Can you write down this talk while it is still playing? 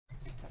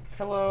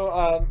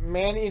Hello,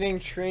 man-eating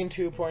train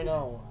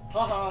 2.0.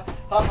 Haha,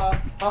 haha,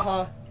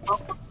 haha.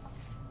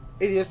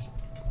 Idiots.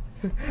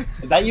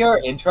 Is that your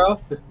intro?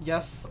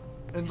 Yes,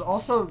 and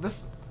also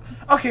this...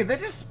 Okay, they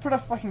just put a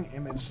fucking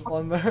image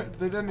on there.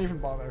 They didn't even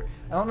bother.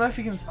 I don't know if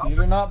you can see it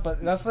or not,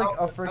 but that's like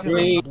a freaking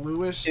 3,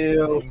 bluish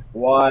 2, thing.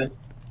 1.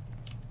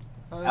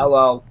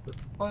 Hello.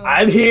 Oh,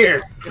 I'm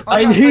here.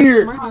 I'm yes,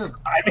 here. that's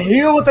I'm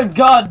here with a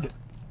gun.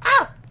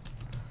 Ah!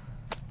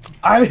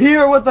 I'm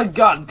here with a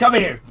gun. Come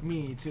here.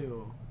 Me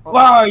too. Oh.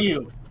 Where are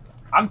you?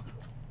 I'm.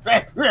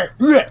 I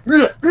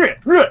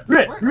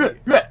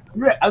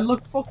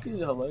look fucking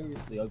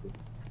hilariously ugly.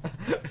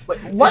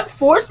 Wait, what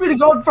forced me to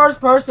go in first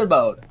person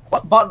mode?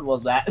 What button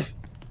was that?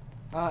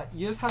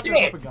 You just have to Give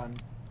me equip a gun.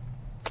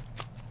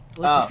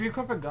 Like, if you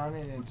equip a gun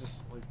and it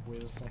just, like,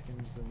 wait a second,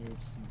 then you're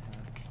just in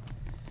heck.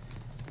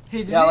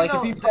 Hey, did you know,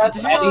 if you press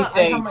did you know I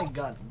anything... have my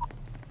gun?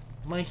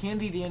 My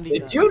handy dandy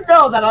gun. Did you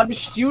know that I'm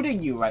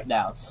shooting you right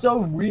now? So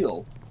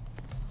real.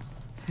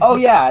 Oh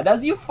yeah, and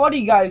as you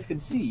funny guys can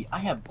see, I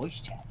have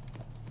voice chat.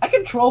 I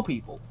control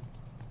people.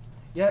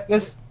 Yeah.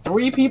 There's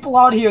 3 people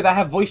on here that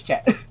have voice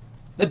chat.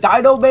 The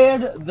Dino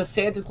Man, the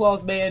Santa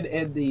Claus Man,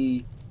 and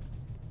the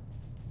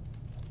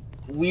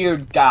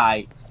weird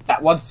guy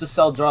that wants to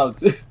sell drugs.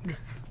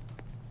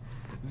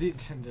 The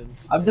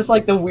attendant. I'm just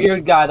like the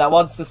weird guy that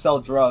wants to sell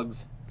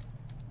drugs.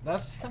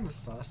 That's kind of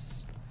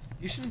sus.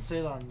 You shouldn't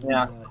say that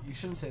on you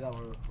shouldn't say that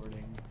while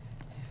recording.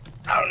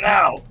 Oh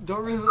no!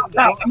 Don't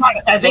No,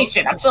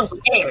 monetization! I'm so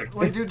scared!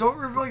 Wait, dude, don't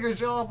reveal your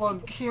job on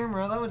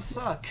camera, that would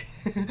suck.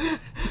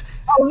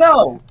 Oh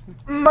no!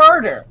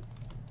 Murder!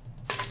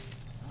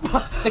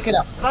 Stick it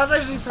up. That's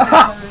actually pretty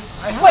funny.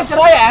 Wait, did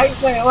I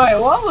act? Wait,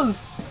 what was...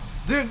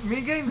 Dude,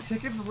 me getting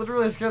tickets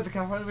literally scared the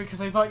crap out of me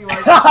because I thought you were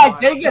I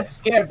didn't get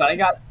scared, but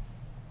I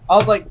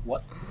was like,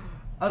 what?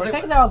 For a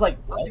second there, I was like,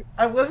 what?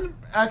 I wasn't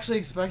actually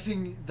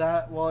expecting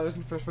that while I was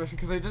in first person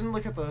because I didn't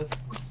look at the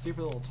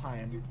stupid little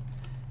time.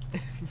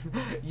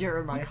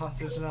 You're my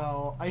hostage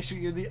now. I shoot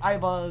you in the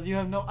eyeballs. You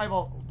have no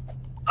eyeball.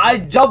 I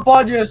jump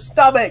on your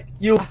stomach,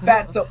 you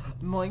fatso.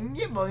 Boing,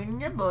 boing,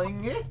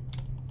 boing.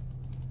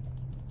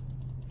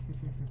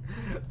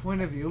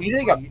 Point of view.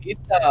 Eating a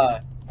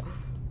pizza.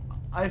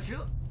 I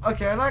feel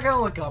okay. I'm not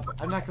gonna look up.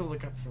 I'm not gonna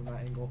look up from that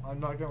angle. I'm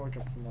not gonna look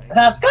up from that angle.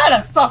 That's kind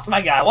of sus,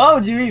 my guy. Why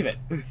would you even?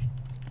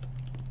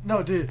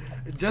 No, dude.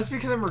 Just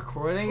because I'm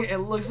recording,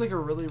 it looks like a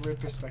really weird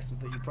perspective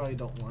that you probably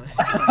don't want.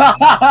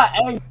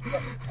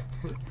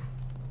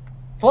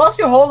 Plus,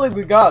 you're holding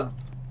the gun.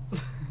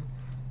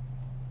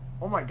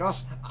 Oh my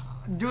gosh,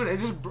 dude!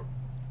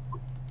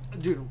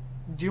 Dude,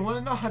 do you want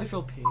to know how to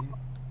feel pain?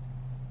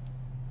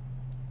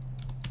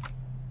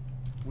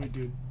 Wait,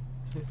 dude.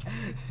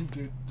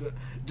 dude,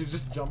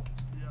 just jump.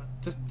 Yeah,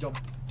 just jump.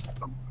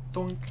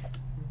 Doink,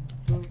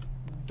 doink,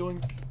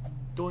 doink,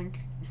 doink.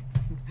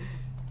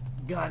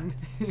 Gun.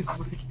 It's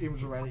like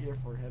aims right at your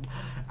forehead.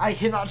 I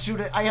cannot shoot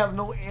it. I have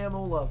no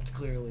ammo left.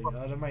 Clearly,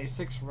 out of my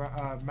 6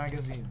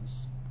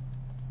 magazines.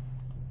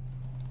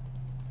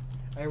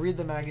 I read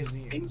the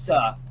magazines.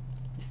 Pizza.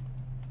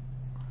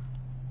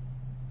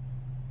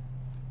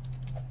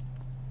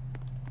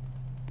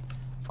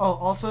 Oh,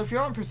 also, if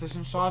you're on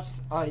precision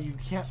shots, you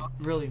can't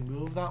really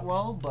move that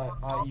well, but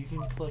you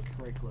can click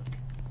right click.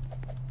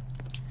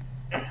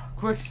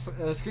 Quick,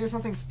 scream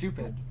something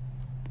stupid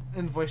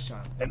in voice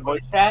chat. In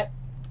voice chat?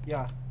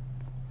 Yeah.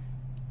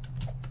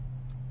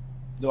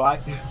 Do I?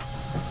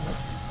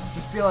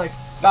 Just be like,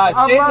 guys,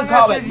 say in the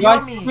comments.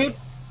 Yummy.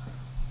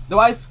 Do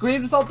I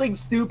scream something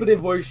stupid in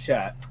voice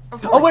chat?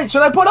 Of course. Oh wait,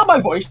 should I put on my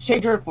voice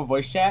changer for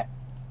voice chat?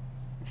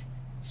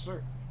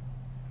 Sure.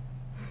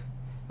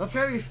 That's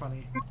gonna be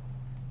funny.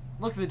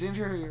 Look, the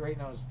danger right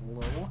now is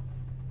low.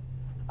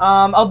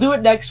 I'll do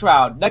it next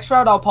round. Next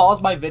round, I'll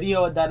pause my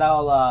video and then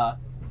I'll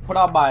put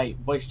on my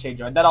voice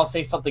changer and then I'll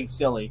say something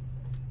silly.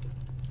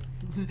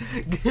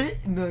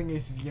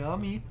 It's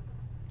yummy.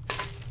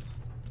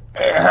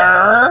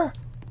 Why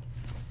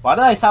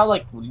did I sound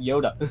like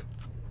Yoda?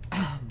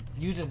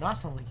 You did not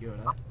sound like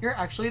Yoda. You're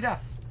actually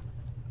deaf.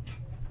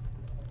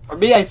 For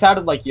me, I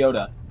sounded like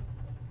Yoda.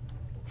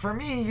 For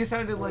me, you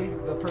sounded like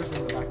the person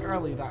in the back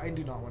early that I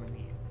do not want to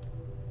meet.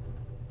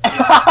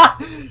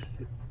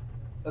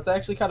 That's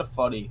actually kind of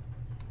funny.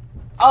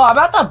 Oh, I'm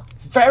at the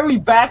very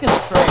back of the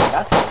train.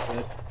 That's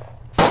good.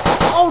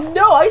 Oh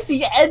no, I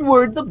see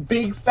Edward, the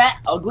big, fat,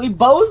 ugly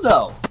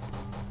bozo.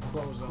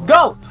 Bozo.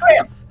 Go,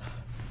 scram!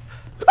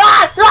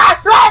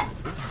 Ah!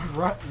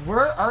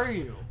 Where are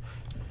you?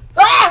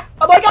 Ah!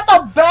 I'm like at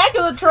the back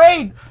of the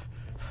train.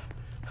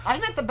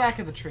 I'm at the back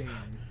of the train.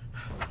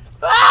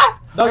 Ah!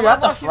 No, you're at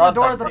the front.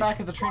 The door at the back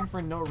of the train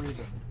for no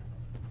reason.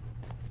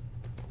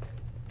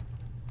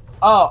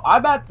 Oh,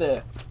 I'm at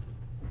the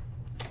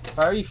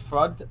very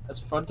front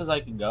as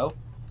I can go.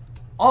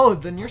 Oh,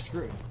 then you're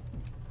screwed.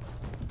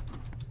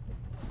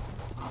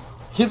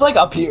 He's like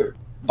up here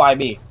by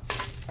me.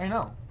 I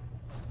know.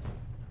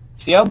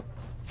 See him?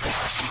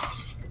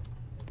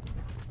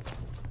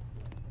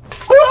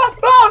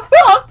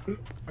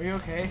 Are you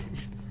okay?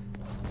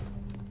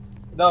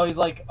 No, he's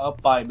like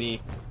up by me.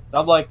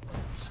 I'm like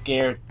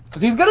scared.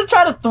 Because he's gonna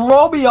try to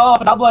throw me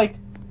off, and I'm like,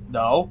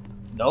 no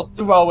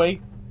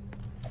throwing.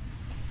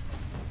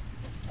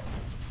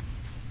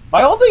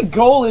 My only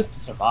goal is to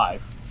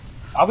survive.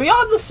 Are we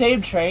on the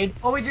same train?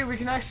 Oh, we do. We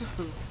can access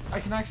the. I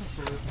can access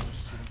the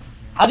roof.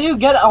 How do you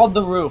get on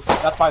the roof?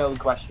 That's my only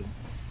question.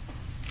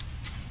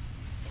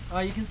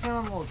 You can stand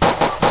on the little.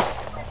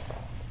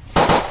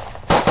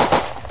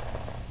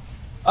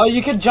 Oh,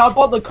 you can jump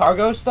on the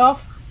cargo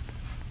stuff?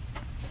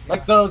 Yeah.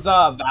 Like those,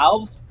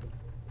 valves?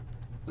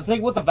 The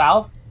thing with the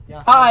valve?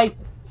 Yeah. Hi!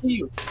 See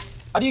you.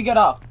 How do you get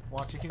up?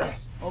 Watch, you can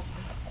just. Oh.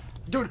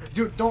 Dude,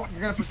 don't.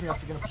 You're gonna push me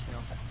off. You're gonna push me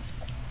off.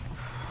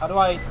 How do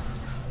I...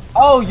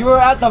 Oh, you were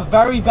at the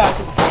very back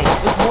of the train.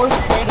 There's more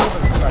train over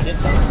here. I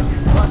didn't know.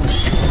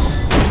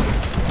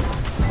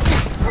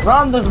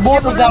 Run, there's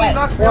more than that.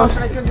 Knocks me off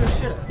and I couldn't do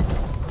shit.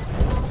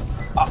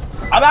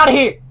 I'm out of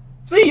here.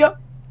 See ya.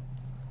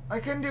 I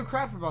couldn't do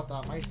crap about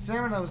that. My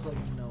stamina was like,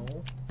 no.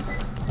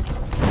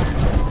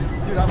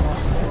 Dude, I'm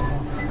lost.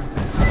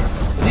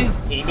 Is he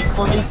aiming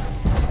for me?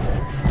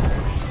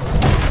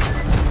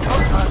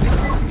 Oh,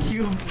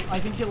 I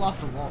think he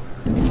lost a wall.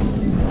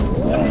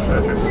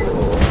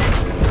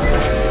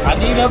 I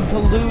need him to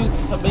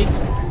lose to make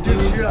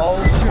Dude, shoot all.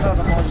 out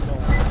the wall.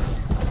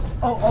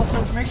 Oh,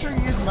 also, make sure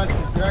you use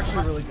medkits. They're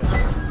actually really good.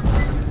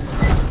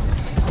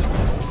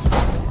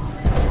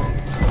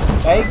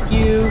 Thank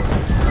you,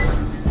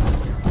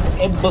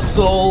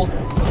 imbecile.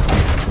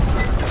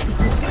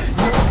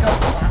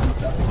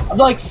 I'm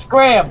like,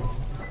 scram.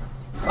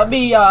 Let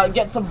me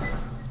get some.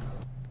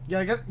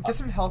 Yeah, get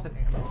some health and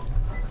ammo.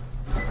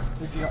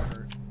 If you got hurt.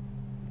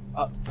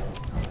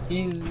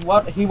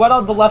 He went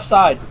on the left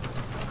side.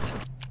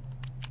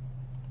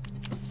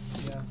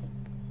 Yeah.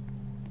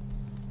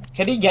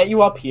 Can he get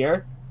you up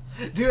here?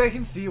 Dude, I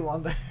can see you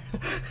on there.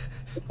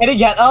 Can he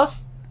get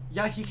us?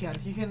 Yeah, he can.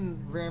 He can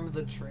ram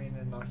the train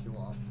and knock you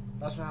off.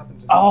 That's what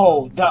happens.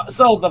 Oh,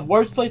 so the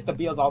worst place to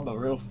be is on the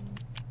roof.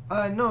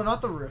 No,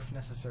 not the roof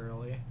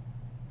necessarily.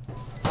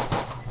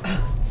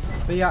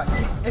 But yeah,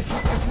 if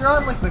you're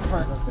on like the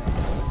cargo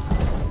things.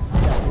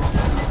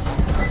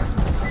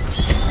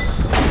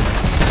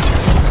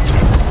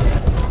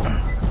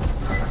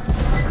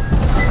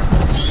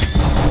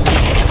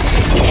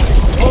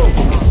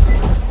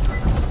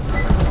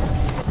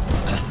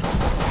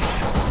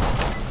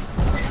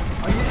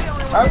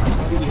 How do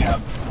you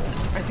have?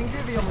 I think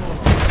you're the only one.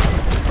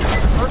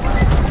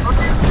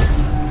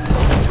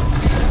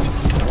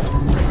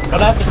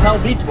 Gonna have to tell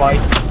me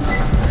twice.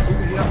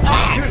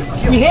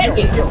 Dude, He hit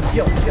me.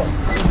 Heal.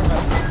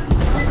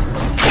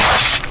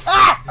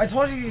 Ah! I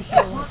told you to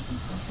heal.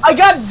 I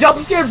got jump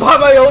scared by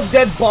my own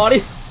dead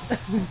body.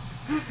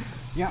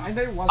 Yeah, I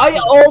know. I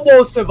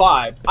almost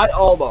survived. I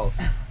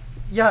almost.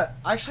 Yeah,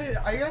 actually,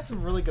 I got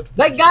some really good.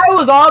 That guy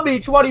was on me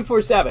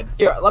 24/7.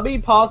 Here, let me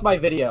pause my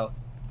video.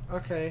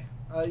 Okay,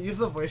 use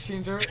the voice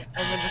changer and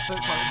then just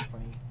start talking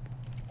funny.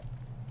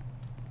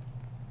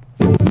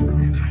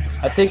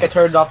 I think I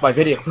turned off my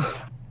video.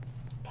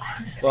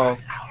 Well,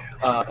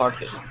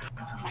 parked it.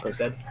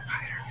 Percent.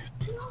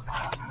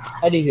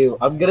 Anywho,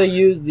 I'm gonna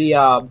use the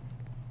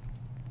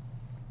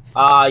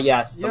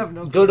yes, You have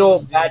no good clue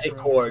old what magic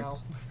right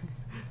chords.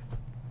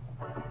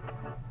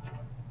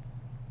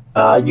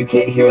 now. You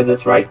can't hear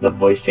this, right? The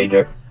voice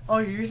changer. Oh,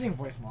 you're using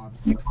voice mod.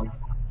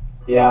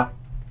 Yeah.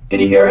 Can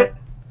you hear it?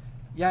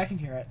 Yeah, I can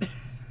hear it.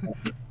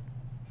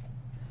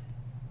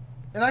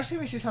 It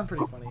actually makes you sound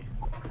pretty funny.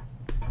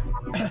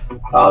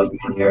 Oh, you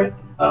can hear it?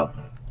 Oh.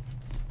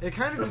 It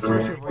kind of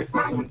distorts your voice,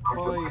 though, so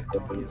probably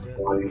don't use it.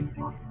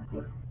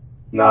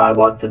 No, I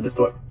want to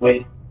distort.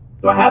 Wait,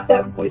 do I have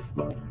that voice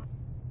mode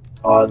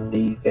on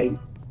the thing?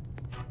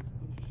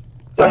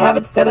 Do I have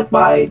it set as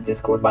my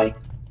Discord mic?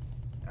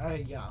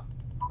 Yeah.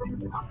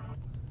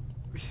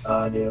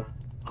 No.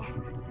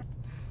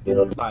 You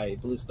know, my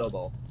blue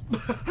snowball.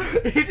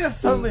 He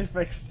just suddenly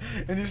fixed,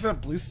 and you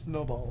said blue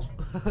snowball.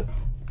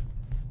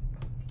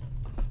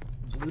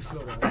 Blue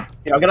snowball.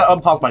 Yeah, I'm gonna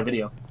unpause my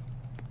video.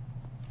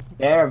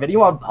 There,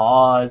 video on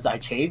pause. I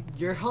changed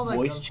You're held at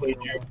voice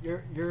gunpoint, changer.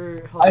 Robo.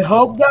 You're held I at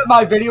hope gunpoint. that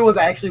my video was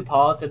actually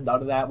paused and none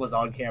of that was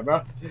on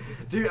camera.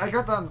 Dude, I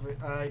got that on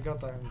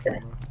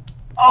camera.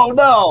 Oh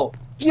no!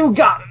 You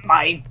got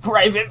my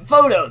private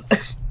photos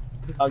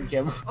on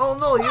camera. Oh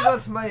no, you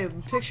got my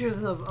pictures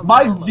of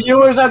My Among Us.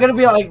 viewers are gonna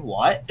be like,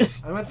 what?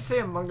 I meant to say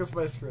Among Us,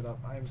 but I screwed up.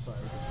 I'm sorry.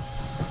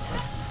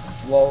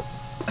 Well,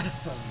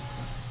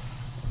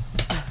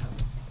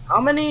 how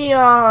many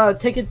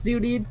tickets do you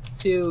need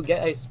to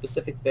get a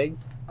specific thing?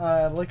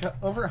 Like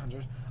over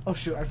 100. Oh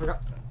shoot, I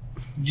forgot.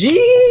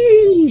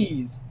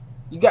 Jeez!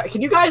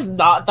 Can you guys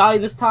not die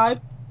this time?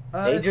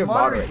 It's Danger,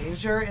 moderate moderate.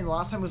 danger, and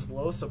last time was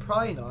low, so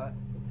probably not.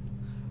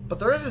 But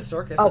there is a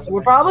circus. Oh, so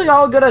we're probably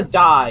all gonna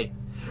die.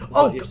 Is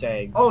Oh, what you're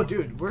saying. Oh,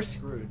 dude, we're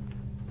screwed.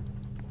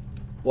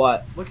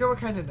 What? Look at what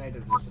kind of night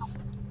it is.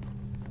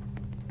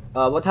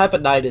 What type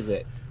of night is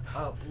it?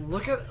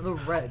 Look at the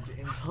red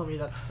and tell me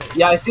that's safe.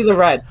 Yeah, I see the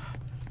red.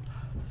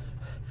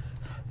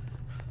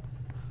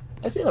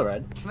 I see the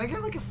red. Can I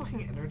get like a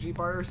fucking energy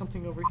bar or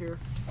something over here?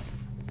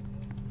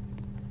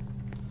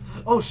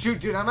 Oh shoot,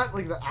 dude! I'm at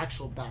like the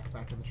actual back of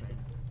the train.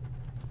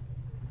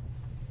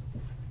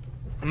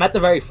 I'm at the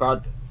very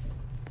front.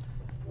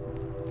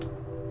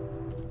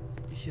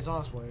 He's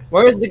on his way.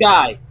 Where is the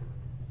guy?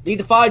 Need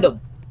to find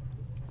him.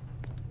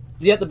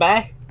 Is he at the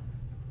back?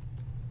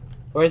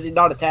 Or is he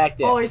not attacked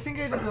yet? Oh, I think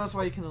I just noticed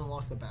why you can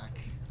unlock the back.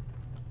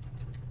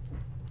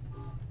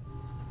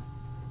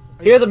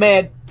 Here's the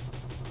man.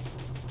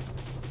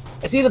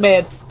 I see the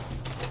man.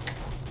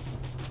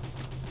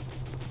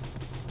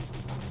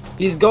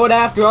 He's going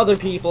after other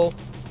people.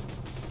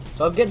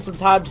 So I'm getting some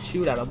time to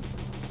shoot at him.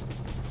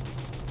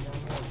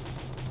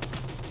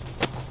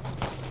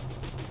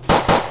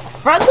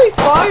 Friendly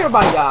fire,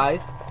 my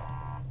guys.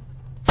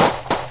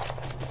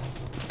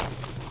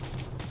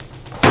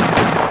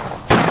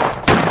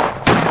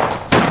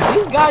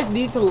 These guys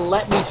need to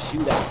let me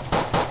shoot at him.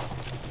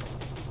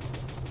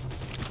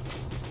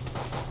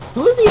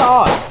 Who is he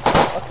on?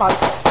 That's my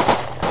question.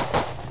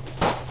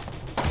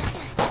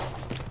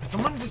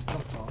 Someone just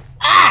jumped off.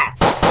 Ah!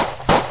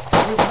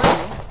 Wait, was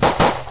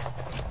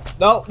that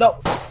No, no.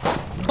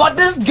 But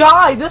this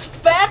guy, this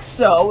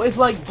fatso, is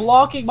like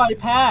blocking my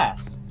path.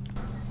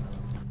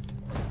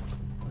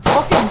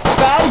 Fucking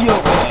fatty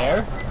over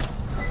there.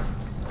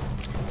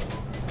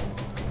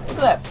 Look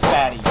at that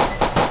fatty.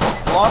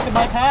 He's blocking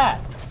my path.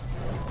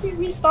 He's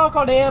restock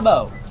on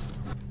ammo.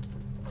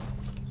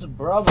 This is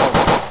Bravo.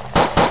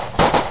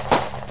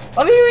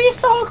 Let me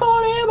restock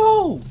on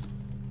ammo! you?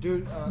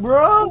 Dude,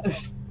 Bro!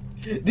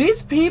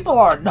 These people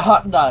are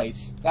not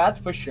nice. That's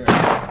for sure.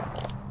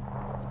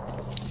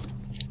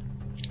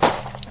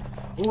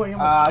 Ooh, I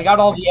almost... I got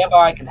all the ammo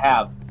I can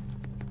have.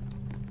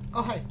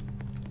 Oh, hi.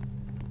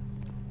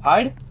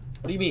 Hide?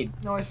 What do you mean?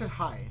 No, I said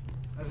hi.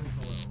 As in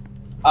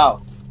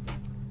hello. Oh,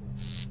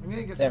 I'm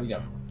gonna get there some we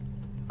go.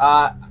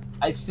 ammo.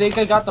 I think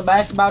I got the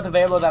max amount of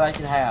ammo that I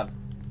can have.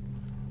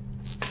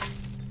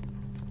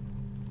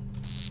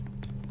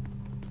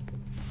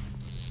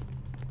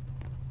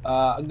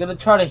 I'm gonna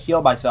try to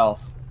heal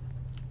myself.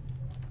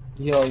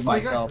 Heal you got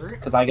myself hurt?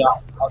 because I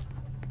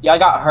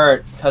got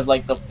hurt because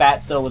like the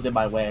fatso was in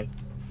my way.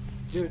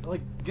 Dude,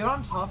 like, get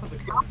on top of the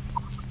car.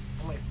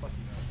 Oh my fucking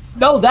god.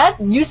 No, that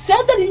you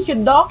said that he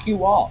can knock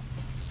you off.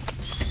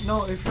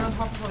 No, if you're on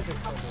top of like a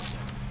car.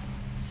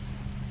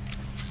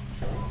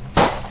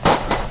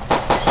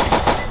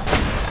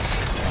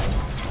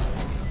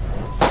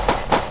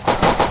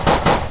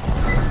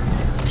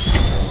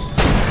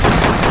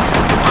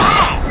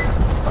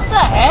 What the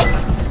heck?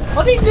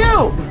 What did he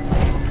do?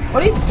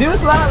 What did he do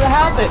so that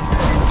happened?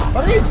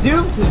 What did he do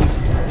to me?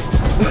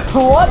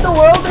 What in the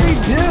world did he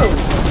do?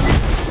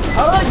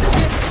 How did I just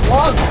get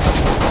plugged?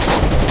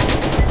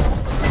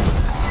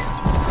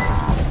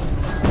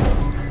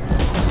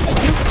 Are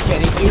you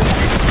kidding me?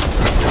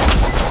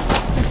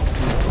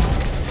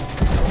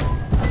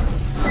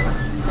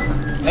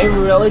 They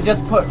really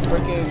just put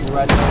freaking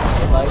red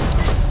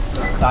lights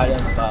inside of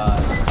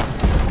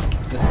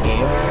this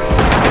game?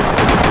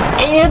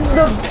 And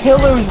the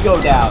pillars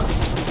go down.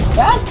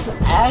 That's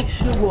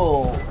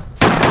actual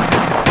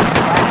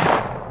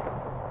crap.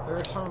 There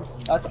are some.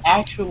 That's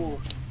actual.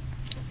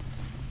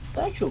 It's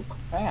actual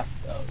crap,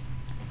 though.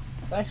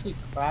 It's actually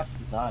crap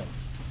design.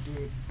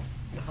 Dude,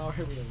 how are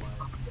we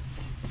alive?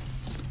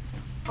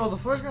 Oh, the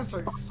floor's gonna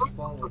start just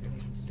falling like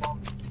anytime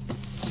soon.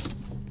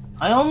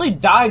 I only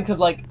died because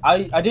like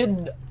I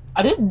didn't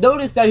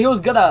notice that he was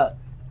gonna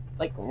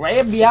like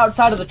ram me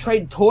outside of the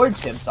train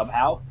towards him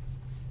somehow.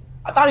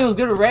 I thought he was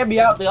gonna ram me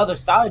out the other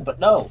side, but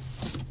no.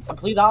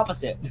 Complete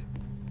opposite.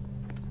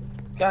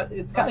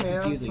 It's kind of Okay,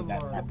 confusing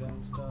that's that. some more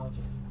gun stuff.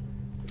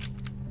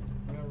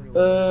 I'm gonna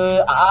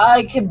reload.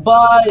 I can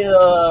buy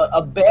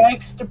a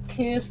Baxter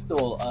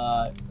pistol.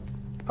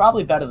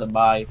 Probably better than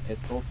my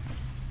pistol.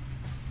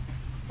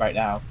 Right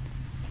now.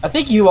 I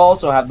think you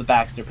also have the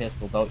Baxter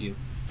pistol, don't you?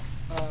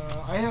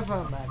 I have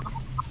a Magnum.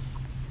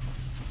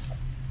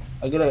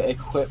 I'm gonna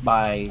equip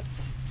my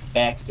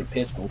Baxter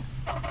pistol.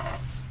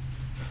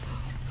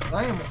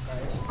 I almost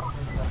died.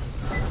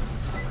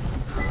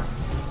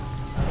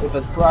 If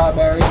it's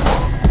primary,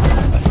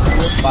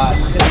 equip my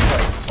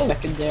pistol.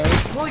 Secondary.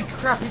 Holy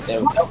crap, he There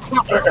just, we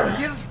go.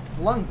 he just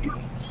flung me.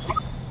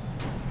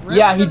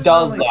 Yeah, he Randomly does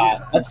doesn't that. really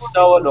do That's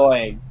so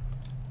annoying.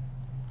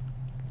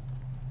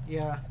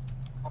 Yeah.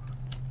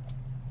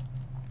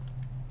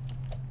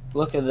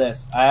 Look at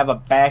this. I have a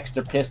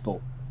Baxter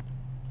pistol.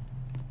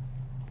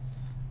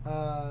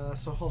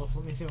 So hold up,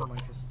 let me see what my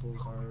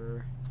pistols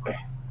are.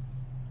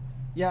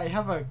 Yeah, I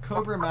have a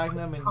Cobra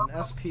Magnum and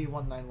an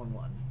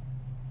SP-1911.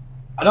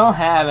 I don't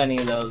have any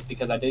of those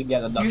because I didn't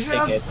get enough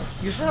tickets.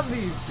 You should have the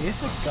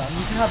basic gun.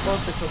 You can have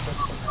both the clips at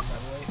the same time, by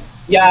the way.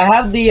 Yeah, I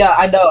have the.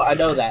 I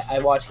know that. I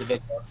watched the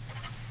video.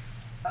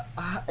 You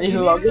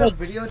Anywho, need I'm gonna a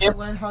video skip. to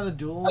learn how to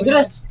duel. I'm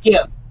gonna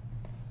skip.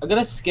 I'm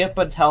gonna skip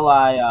until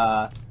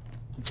I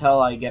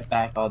get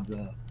back on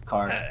the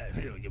card.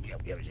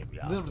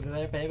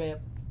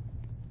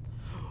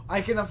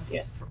 I can have.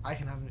 Yes. I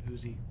can have an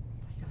Uzi.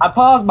 I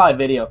paused my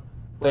video.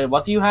 Wait,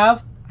 what do you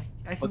have?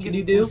 I can What get can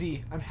you an do?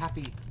 Uzi. I'm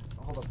happy.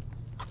 Hold up.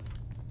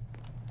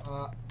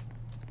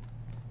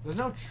 There's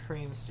no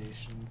train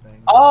station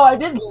thing. Oh, I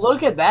didn't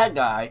look at that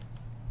guy.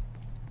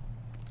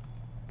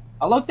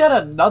 I looked at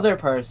another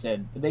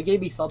person, but they gave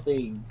me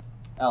something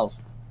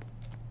else.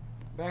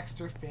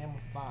 Baxter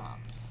Family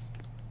Farms.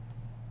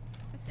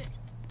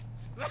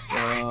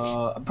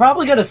 I'm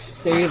probably gonna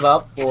save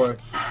up for...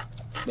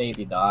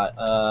 Maybe not.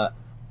 I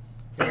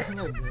think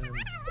I did.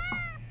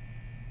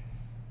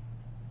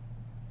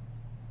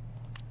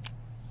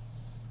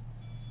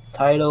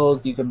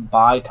 Titles, you can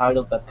buy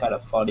titles, that's kind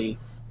of funny.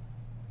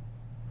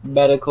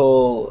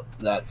 Medical,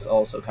 that's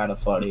also kind of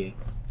funny.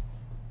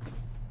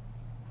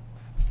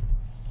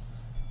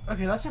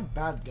 Okay, that's a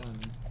bad gun.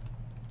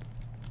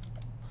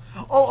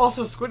 Oh,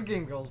 also Squid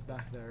Game Girl's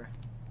back there.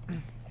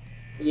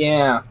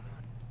 Yeah.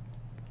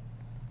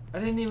 I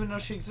didn't even know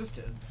she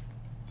existed.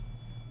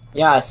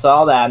 Yeah, I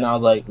saw that and I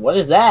was like, what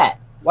is that?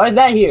 Why is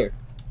that here?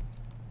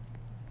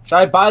 Should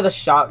I buy the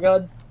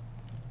shotgun?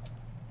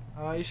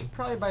 You should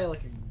probably buy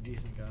like a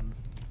decent gun.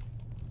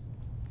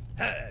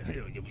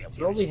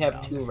 You only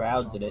have 2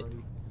 rounds in it.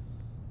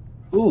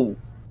 Ooh.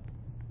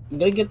 I'm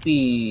gonna get the...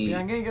 Yeah,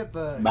 I'm gonna get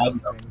the...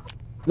 Magnum.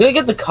 I'm gonna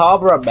get the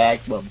Cobra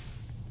Magnum.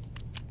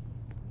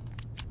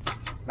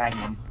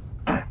 Magnum.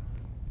 I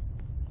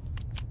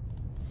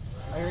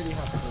already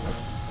have the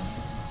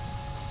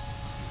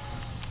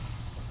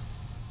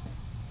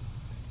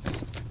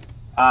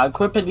I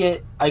equipped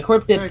it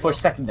you for go.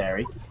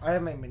 secondary. I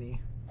have my mini.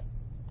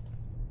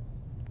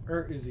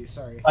 Or Uzi,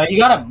 sorry. You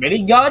got a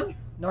minigun?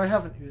 No, I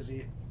have an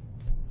Uzi.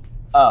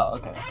 Oh,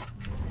 okay.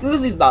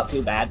 Uzi's not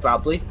too bad,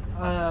 probably.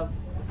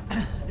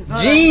 It's not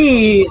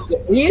Jeez!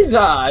 He's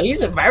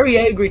very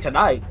angry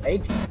tonight,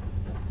 ain't he?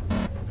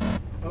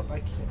 Oh, I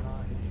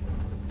cannot.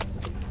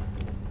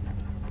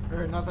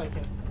 Or not that I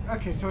can.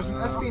 Okay, so it's an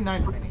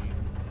SB9 mini.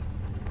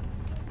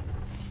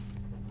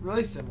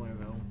 Really similar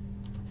though.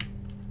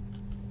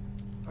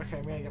 Okay,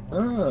 I'm gonna get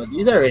more. Oh,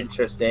 these are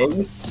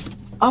interesting.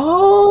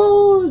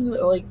 Oh,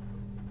 like,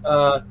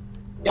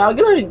 yeah, I'm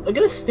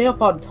gonna stay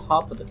up on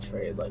top of the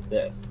train like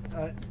this.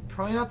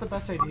 Probably not the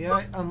best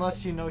idea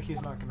unless you know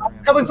he's not gonna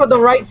ram. Coming from the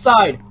right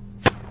side.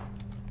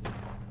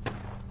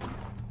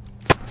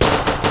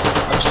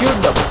 I'm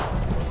shooting them.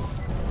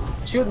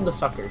 Shooting the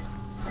sucker.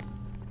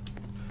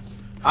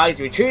 Ah, he's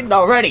retreating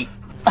already.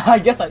 I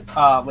guess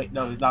wait,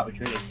 no, he's not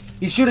retreating.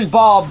 He's shooting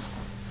bombs.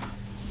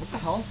 What the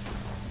hell?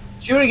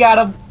 Shooting at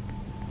him.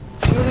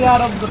 Shooting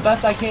at him the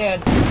best I can.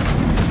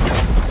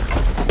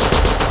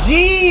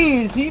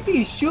 Jeez, he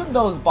be shooting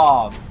those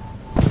bombs.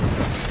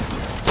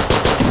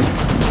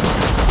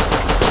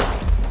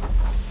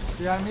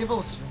 Yeah, I'm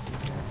able to shoot him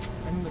here.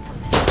 I'm in the car.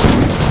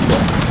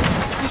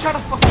 He shot a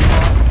fucking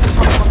bomb. He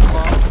shot a fucking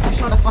bomb. He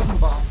shot a fucking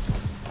bomb.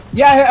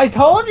 Yeah, I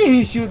told you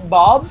he's shooting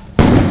bombs.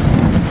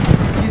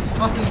 He's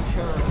fucking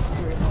terrorists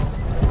right now.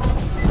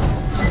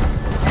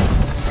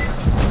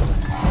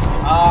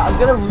 I'm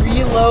gonna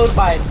reload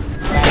my...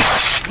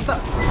 What the?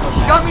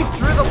 He got me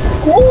through the...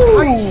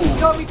 Ooh. He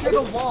got me through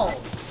the wall.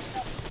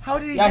 How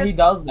did he Yeah, get... he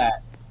does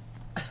that.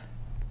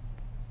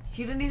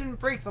 He didn't even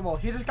break the wall.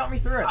 He just got me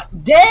through it.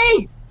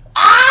 Dang!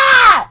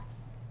 Ah!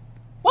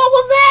 What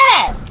was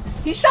that?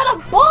 He shot a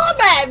bomb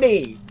at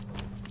me!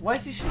 Why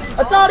is he shooting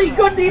I thought he bombs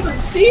at couldn't even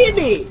see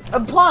me!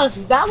 And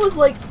plus, that was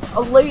like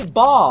a late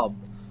bomb.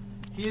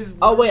 He is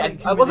Oh wait, I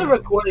wasn't committing-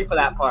 recording for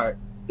that part.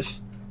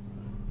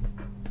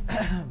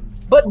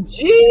 But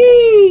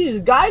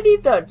jeez, guy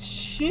need to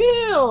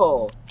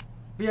chill.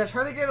 But yeah,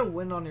 try to get a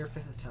win on your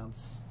 5th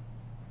attempts.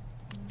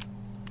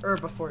 Or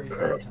before your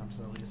 5th attempts,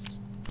 at least.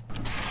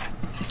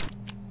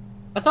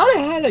 I thought I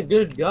had a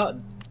good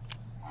gun.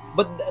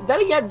 But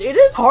then again, it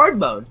is hard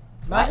mode.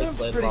 Magnum's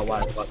Not pretty about why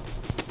good. it's fun.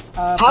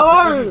 But How the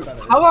are Uzi's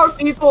better.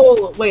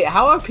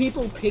 how are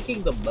people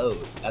picking the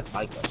mode? That's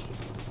my question.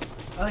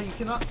 You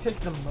cannot pick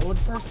the mode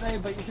per se,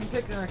 but you can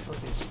pick the next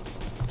location.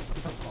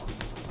 That's fun.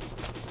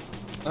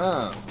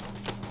 Oh.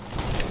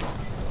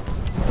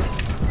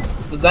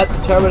 Does that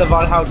determine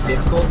about how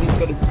difficult he's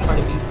gonna try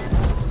to be?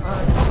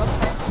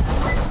 Sometimes.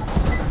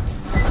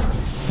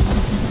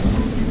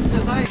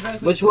 It's not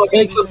exactly. Which one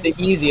makes it the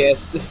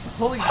easiest?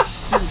 Holy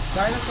shit!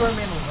 Dinosaur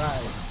Man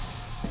arrived.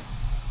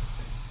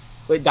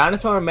 Wait,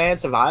 Dinosaur Man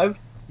survived?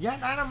 Yeah,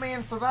 Dino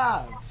Man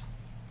survived.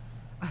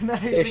 I'm Here,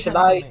 actually should kinda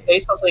I amazed. say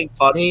something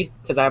funny?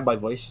 Because I have my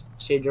voice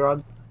changer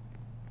on.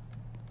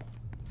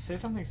 Say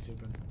something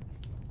stupid.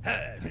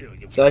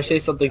 Should I say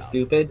something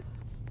stupid?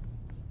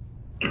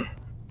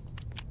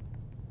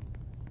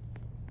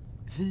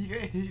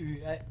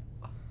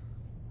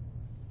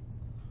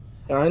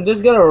 I'm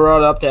just gonna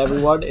run up to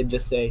everyone and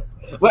just say,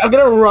 wait, I'm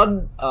gonna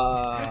run,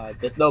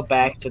 there's no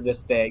back to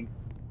this thing.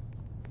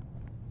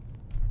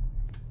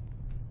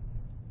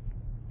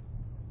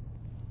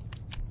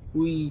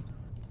 We.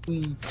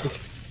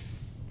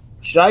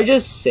 Should I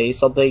just say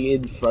something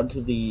in front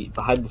of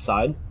behind the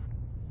sign?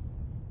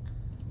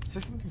 Say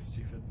something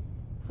stupid.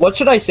 What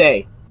should I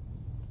say?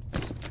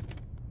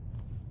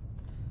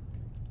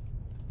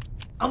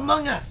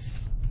 Among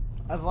Us!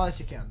 As loud as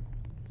you can.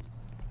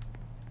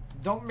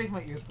 Don't make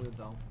my ears bleed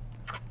though.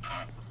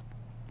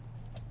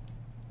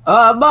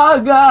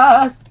 Among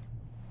Us!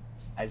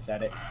 I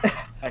said it.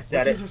 I said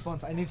What's it. his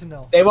response? I need to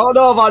know. They won't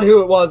know about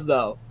who it was,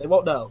 though. They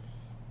won't know.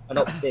 I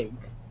don't think.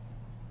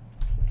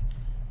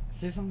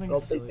 Say something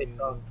Don't think silly. they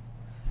saw.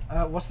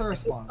 What's the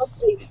response?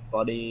 Something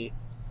funny.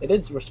 They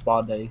didn't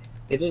respond. They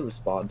didn't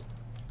respond.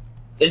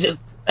 They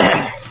just.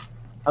 I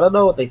don't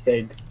know what they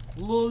think.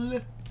 Lol.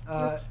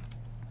 I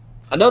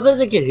know that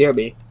they can hear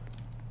me.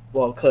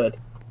 Well, could.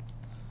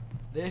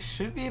 They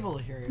should be able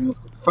to hear you.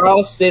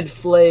 Frosted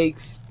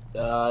Flakes,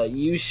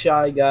 you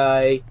Shy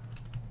Guy,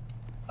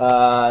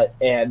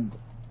 and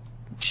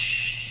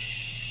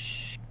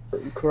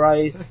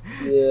Christ,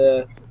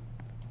 yeah,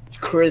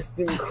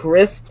 Kristen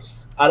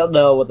Crisps. I don't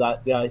know what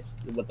that guy's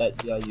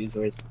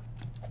user is.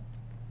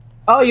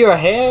 Oh, you're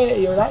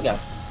that guy.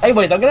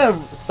 Anyways, I'm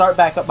gonna start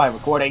back up my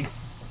recording.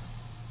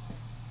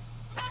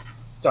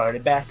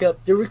 Started back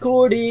up the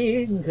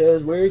recording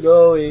because we're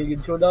going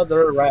into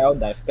another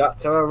round. I forgot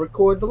to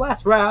record the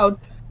last round.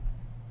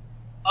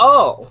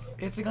 Oh,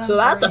 so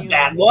that's a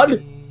bad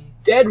one.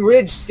 Dead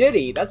Ridge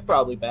City. That's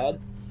probably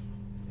bad.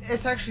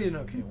 It's actually an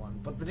okay one,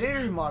 but the danger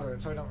is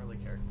moderate, so I don't really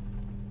care.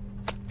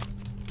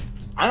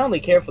 I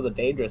only care for the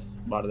dangerous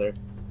monitor.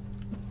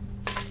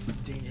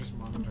 Dangerous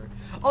monitor.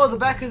 Oh, the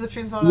back of the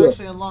train's not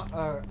actually locked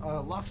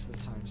this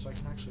time, so I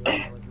can actually open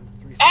it like in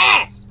 3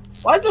 seconds.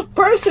 Why is this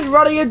person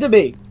running into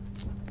me?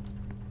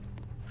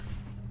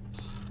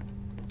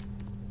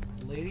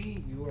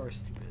 Lady, you are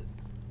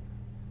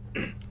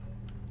stupid.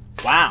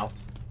 Wow.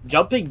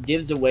 Jumping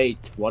gives away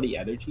 20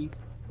 energy?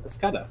 That's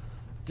kinda...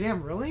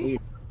 Damn, really? weird.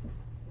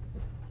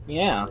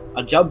 Yeah,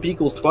 a jump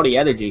equals 20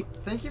 energy.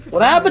 Thank you for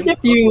What happens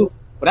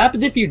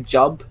if you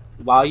jump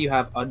while you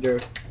have under...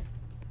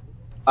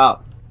 Oh.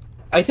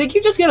 I think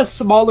you just get a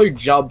smaller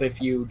jump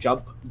if you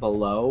jump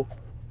below.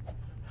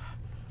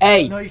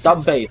 Hey, No, you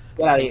dumb can't face. jump.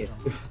 Get out of You here.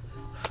 can't jump.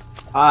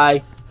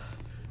 Hi.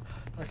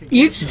 Okay,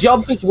 Each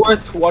jump is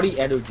worth 20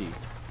 energy.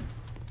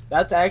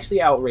 That's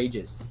actually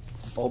outrageous.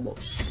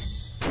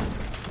 Almost.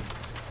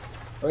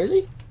 Where is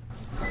he?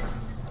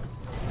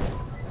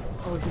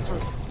 Oh, he's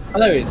towards... Oh,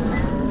 there he is.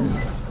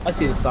 I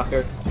see the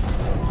sucker.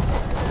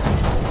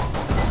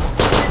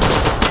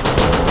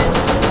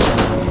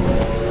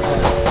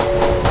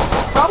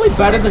 Probably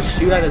better to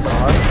shoot at his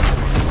arm.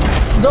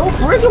 Don't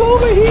bring him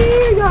over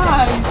here,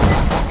 guys!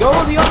 Go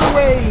the other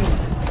way!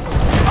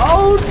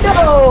 Oh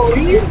no!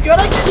 He's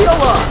gonna kill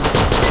us!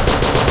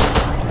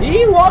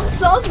 He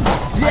wants us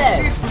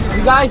dead!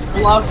 You guys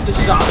blocked the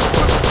shot.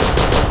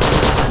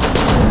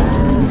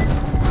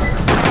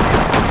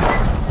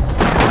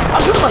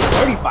 I'm doing like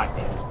 35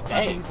 damage.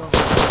 Dang.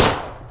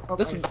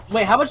 Okay.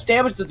 Wait, how much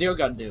damage does your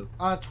gun do?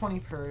 20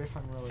 per if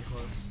I'm really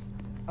close.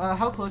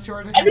 How close you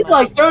are to I did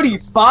like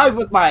 35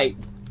 with my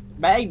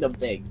Magnum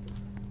thing.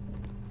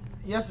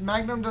 Yes,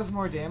 Magnum does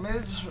more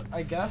damage,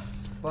 I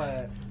guess,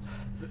 but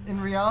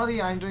in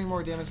reality, I'm doing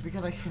more damage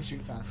because I can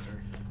shoot faster.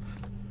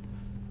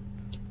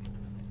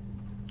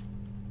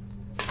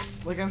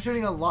 Like, I'm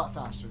shooting a lot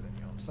faster than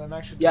you, so I'm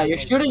actually... Yeah, doing, you're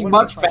like, shooting 1.5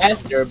 much times.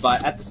 faster,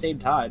 but at the same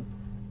time,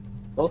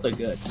 both are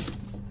good.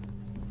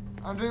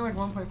 I'm doing like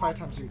 1.5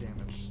 times your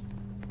damage.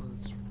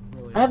 It's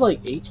really... I have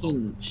like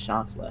 18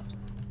 shots left.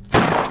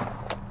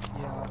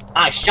 Yeah.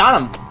 I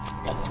shot him!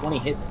 Got 20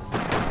 hits.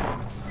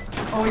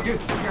 Oh, wait,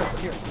 dude,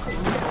 here.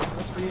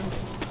 That's for you.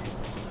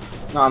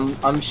 No,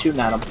 I'm shooting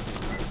at him.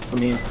 I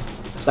mean,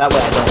 so that way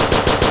I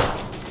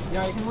don't.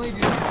 Yeah, you can only do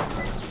that.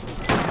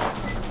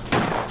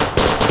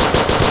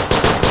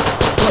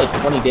 It's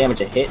like 20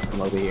 damage a hit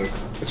from over here,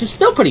 which is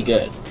still pretty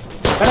good.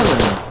 Better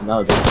than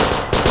another.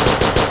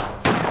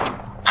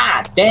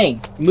 Ah,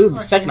 dang! He moved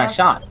the second I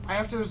shot. I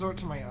have to resort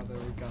to my other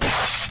gun,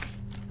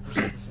 which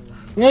is the same one.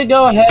 I'm gonna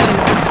go ahead and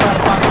try to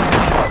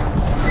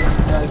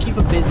find keep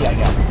him busy, I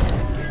guess.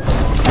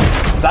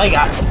 Cause I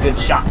got some good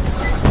shots.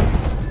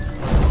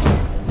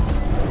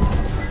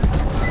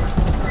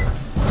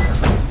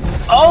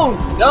 Oh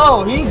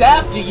no, he's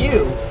after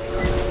you.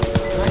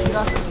 Yeah, he's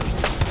after me.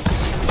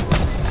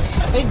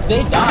 I think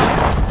they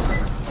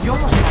died. You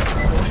almost shot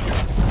me.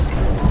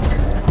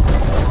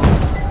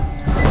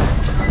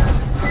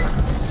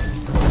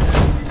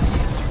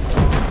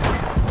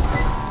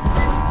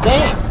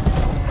 Dang.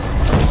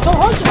 It's so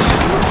hard to shoot.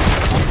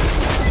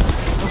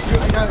 Oh shoot,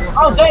 I gotta go.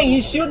 Oh dang,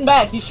 he's shooting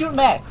back. He's shooting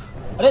back.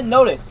 I didn't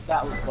notice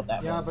that was what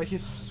that Yeah, was. but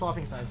he's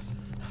swapping sides.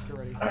 Get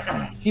ready.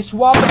 He's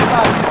swapping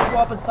sides. He's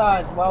swapping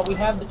sides. While we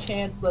have the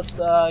chance, let's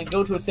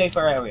go to a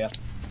safer area.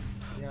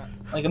 Yeah.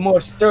 Like a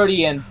more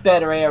sturdy and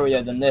better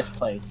area than this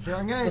place. Here,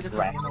 I'm gonna This get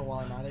some rat. ammo while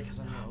I'm at it, because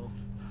I'm low.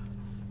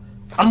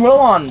 I'm low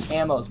on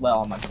ammo as well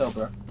on my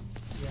Cobra.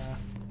 Yeah.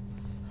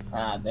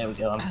 Ah, there we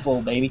go. I'm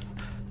full, baby.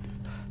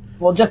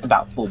 Well, just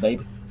about full,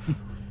 baby.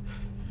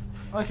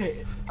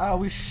 Okay,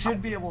 we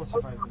should be able to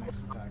survive the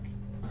next attack.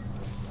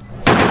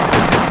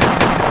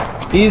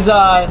 He's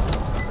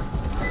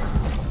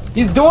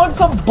doing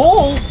some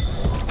bull.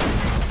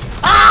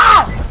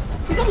 Ah!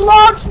 He just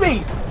launched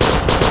me.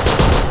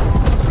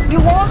 He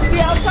launched me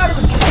outside of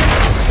the train.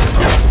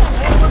 What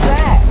the hell was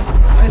that?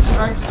 I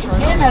survived the This charge.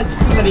 game has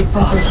too many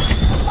bugs.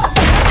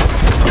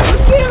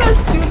 This game has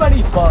too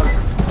many bugs.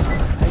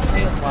 I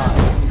can't lie.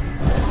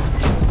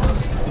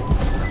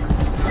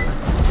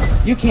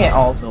 You can't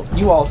also.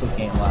 You also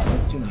can't lie.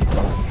 There's too many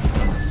bullets.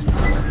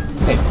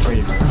 Okay,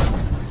 great.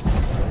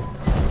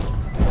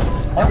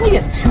 I only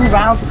get 2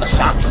 rounds with the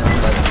shotgun.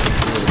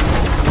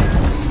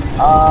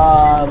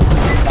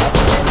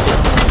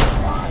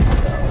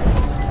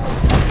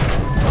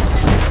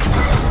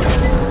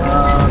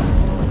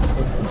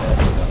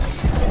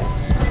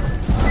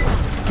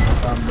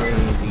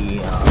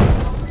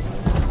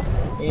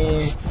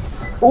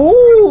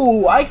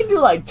 Ooh, I can do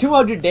like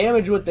 200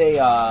 damage with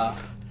a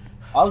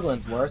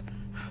Oglin's worth.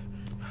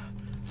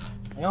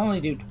 I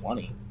only do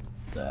 20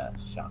 with the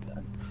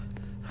shotgun.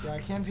 Yeah, I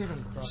can't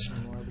even cross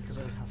anymore because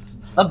I have to.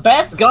 The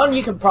best gun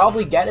you can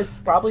probably get is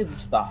probably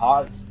just the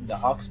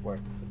Hawksworth.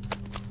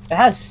 It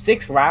has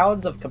 6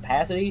 rounds of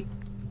capacity.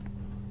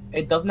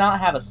 It does not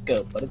have a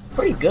scope, but it's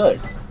pretty good.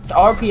 Its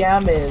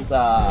RPM is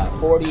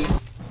 40.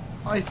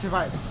 Oh, he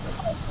survives.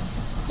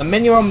 The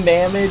minimum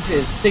damage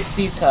is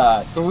 60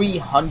 to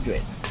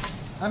 300.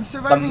 I'm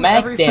surviving. The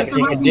max every damage 50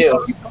 you can do.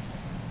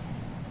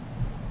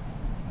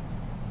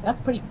 That's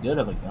pretty good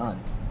of a gun.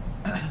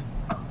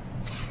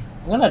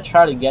 I'm gonna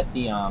try to get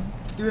the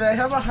Dude, I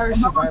have a higher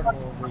survival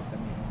rate than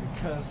you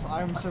because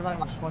I'm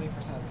surviving 20%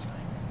 of the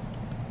time.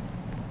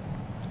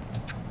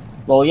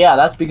 Well, yeah,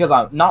 that's because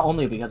I'm not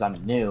only because I'm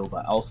new,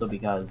 but also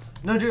because.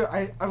 No, dude,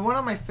 I went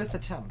on my 5th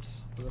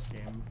attempt for this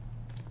game.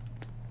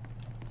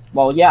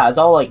 Well, yeah, it's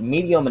all like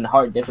medium and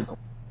hard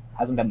difficulty.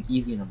 Hasn't been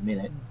easy in a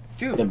minute.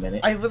 Dude, a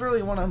minute. I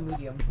literally won on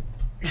medium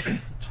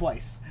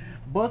twice.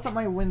 Both of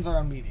my wins are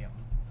on medium.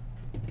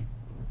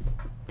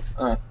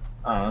 I don't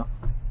know.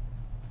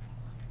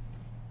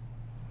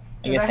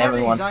 I Dude, guess I have the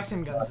everyone. exact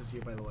same guns as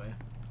you, by the way.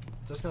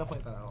 Just gonna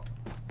point that out.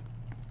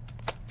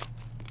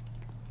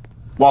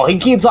 Well, he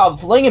keeps on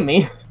flinging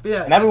me. But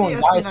yeah, And everyone the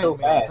dies SP9 so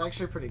mid, fast. It's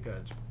actually pretty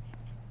good.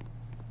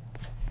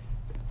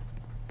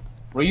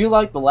 Were you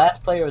like the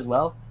last player as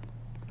well?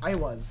 I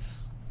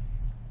was.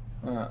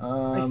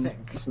 I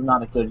think. This is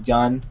not a good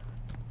gun.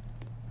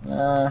 But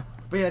yeah,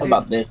 What dude,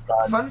 about this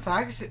gun? fun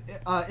facts,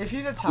 if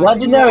he's attacking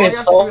Legendary you, all you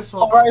have to do is assault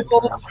swap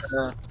rifle.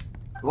 shoulders.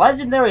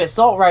 Legendary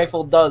assault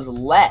rifle does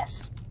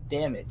less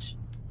damage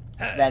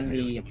than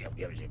the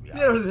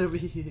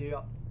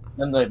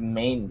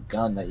main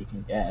gun that you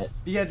can get.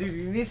 Yeah, dude,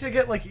 you need to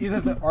get like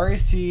either the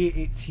RAC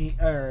 18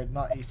 or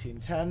not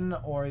 1810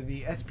 or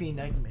the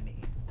SP9 Mini.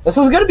 This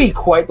is gonna be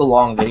quite the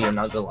long video,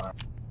 not gonna lie.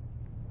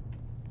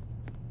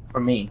 For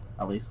me,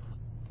 at least.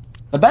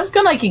 The best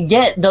gun I can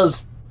get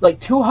does like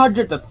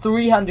 200 to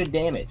 300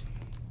 damage.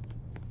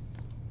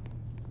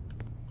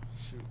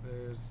 Shoot,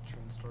 there's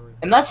train story.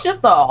 And that's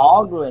just the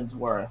Hoglin's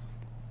worth.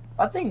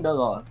 That thing does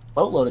a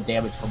boatload of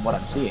damage from what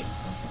I'm seeing.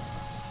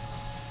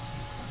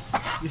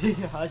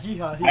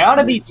 I ought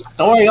to be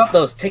storing up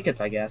those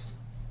tickets, I guess.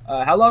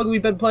 How long have we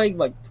been playing?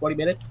 Like 20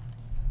 minutes?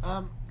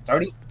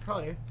 30?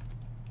 Probably.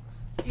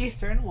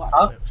 Eastern Watch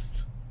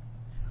Post.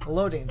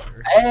 Low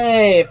danger.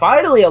 Hey,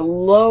 finally a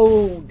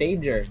low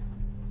danger.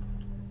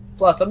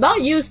 Plus, I'm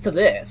not used to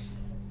this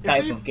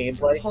type of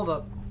gameplay. Hold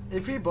up.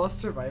 If we both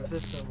survive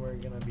this, then we're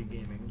gonna be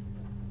gaming.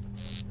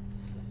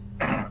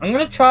 I'm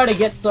gonna try to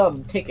get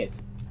some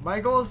tickets. My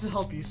goal is to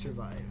help you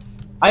survive.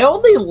 I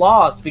only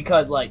lost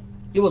because, like,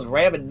 he was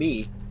ramming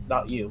me,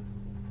 not you.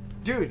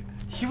 Dude,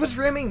 he was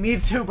ramming me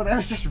too, but I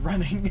was just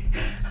running.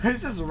 I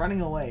was just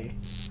running away.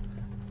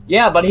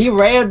 Yeah, but he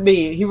rammed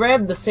me. He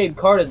rammed the same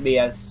card as me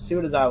as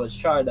soon as I was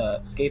trying to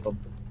escape him.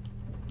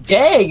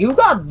 Dang, you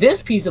got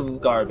this piece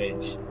of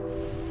garbage.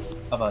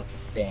 Of a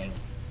dang.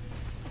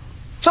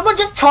 Someone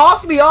just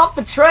tossed me off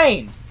the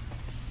train.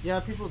 Yeah,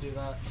 people do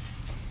that.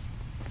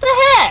 What the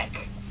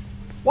heck?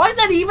 Why is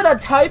that even a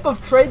type of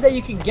train that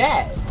you can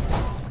get?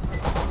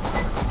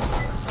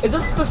 Is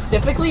it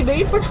specifically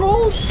made for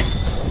trolls?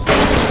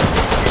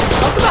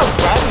 Talk about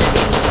crappy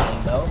game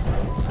design, though.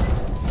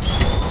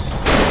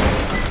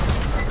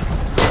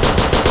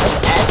 That's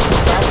actually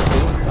crappy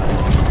game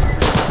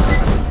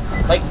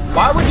design. Like,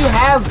 why would you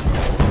have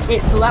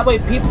it so that way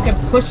people can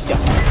push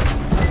jump?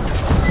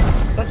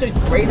 Such a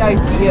great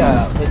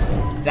idea with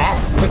that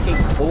freaking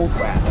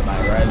bullcrap, am I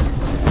right?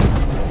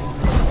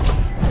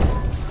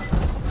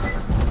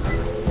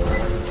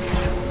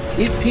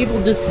 These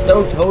people just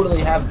so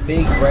totally have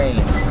big brains.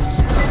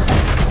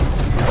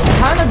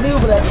 Kinda do,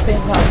 but at the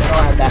same time, they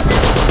don't have that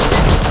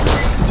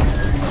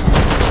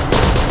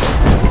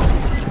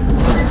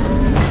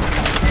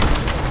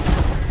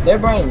much. Their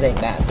brains ain't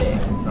that big.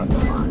 Not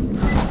gonna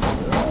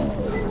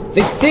lie.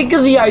 They think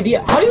of the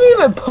idea. How do you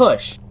even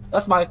push?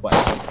 That's my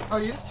question. Oh,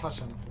 you just touch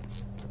him.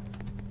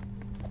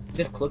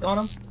 Just click on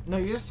them? No,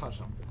 you just touch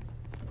him.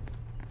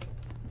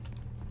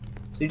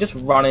 So you just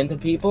run into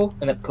people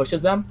and it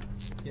pushes them?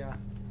 Yeah.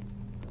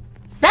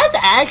 That's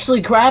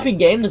actually crappy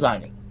game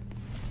designing.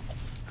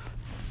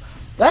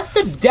 That's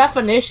the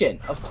definition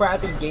of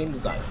crappy game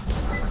design.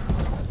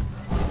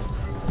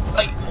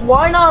 Like,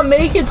 why not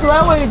make it so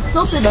that way it's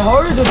something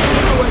harder to do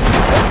when you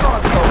click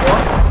on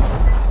someone?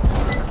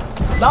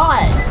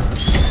 Not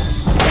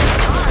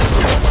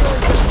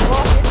literally just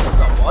walk into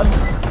someone,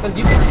 because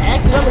you can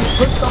accidentally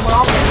push someone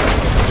off the train.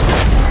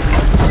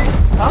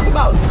 Talk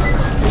about,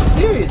 like,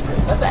 seriously,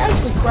 that's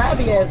actually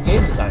crappy ass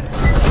game design.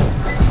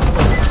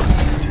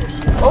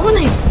 What were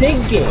they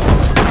thinking?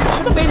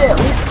 Should have made it at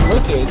least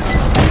clicking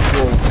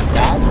equals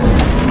that.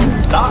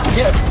 Not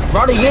just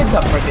running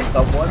into freaking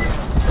someone.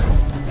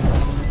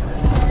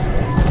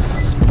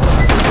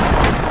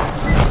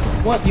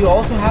 What, you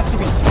also have to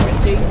be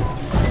sprinting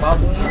while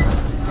doing it?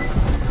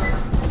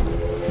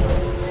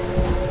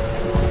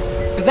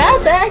 Because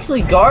that's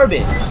actually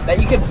garbage,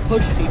 that you can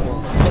push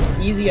people as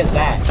easy as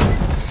that.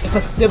 Just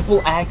a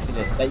simple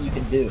accident that you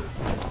can do.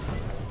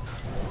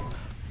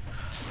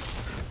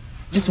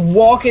 Just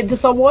walk into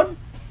someone?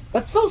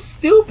 That's so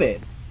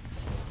stupid.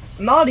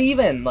 Not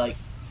even, like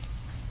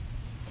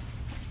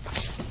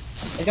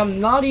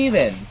I'm not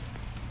even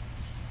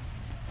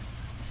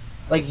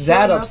like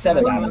that upset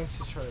about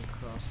it.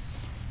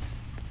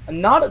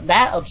 I'm not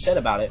that upset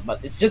about it,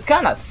 but it's just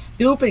kind of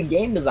stupid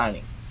game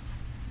designing.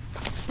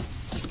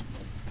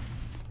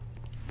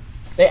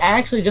 They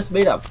actually just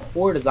made a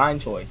poor design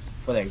choice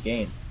for their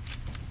game.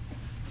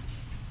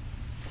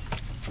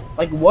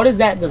 Like, what is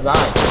that design?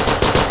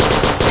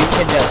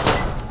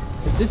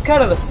 It's just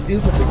kind of a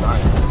stupid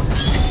design.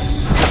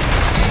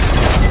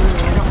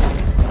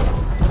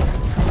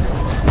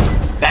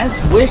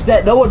 Best wish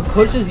that no one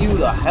pushes you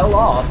the hell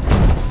off.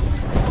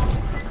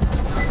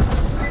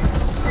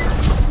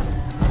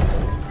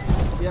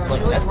 Yeah,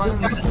 like, that's just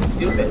kind of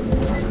stupid.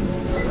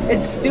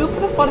 It's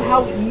stupid about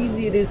how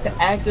easy it is to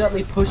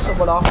accidentally push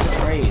someone off the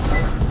train.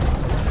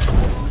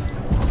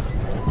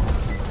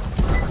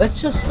 That's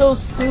just so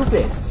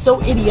stupid,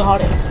 so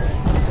idiotic.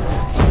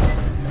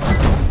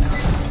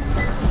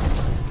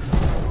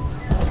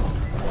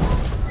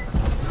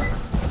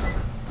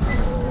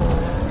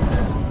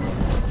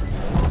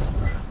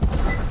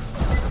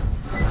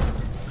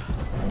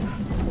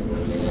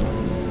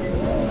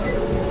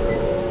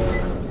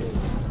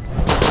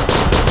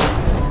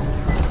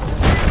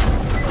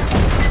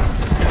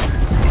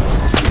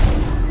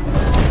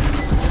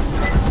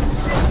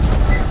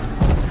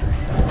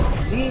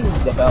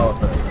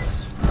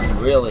 Developers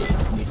really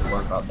need to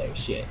work on their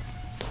shit.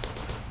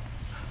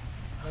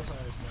 That's what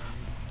I was saying.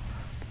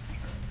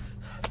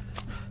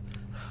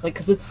 Like,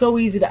 cause it's so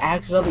easy to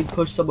accidentally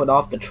push someone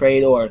off the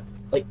train, or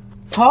like,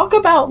 talk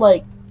about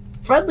like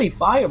friendly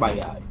fire, my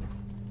guy.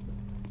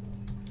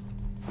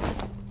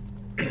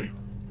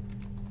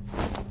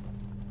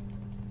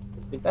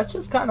 Like, that's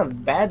just kind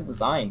of bad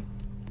design.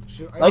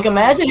 Shoot, Like,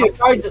 imagine you're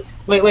trying to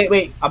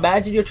wait.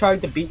 Imagine you're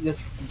trying to beat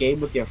this game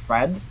with your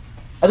friend.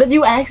 And then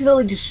you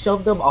accidentally just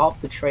shove them off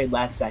the train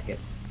last second.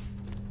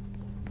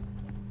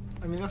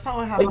 I mean, that's not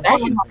what happened. Like, that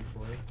can-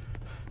 before.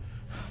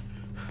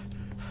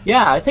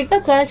 Yeah, I think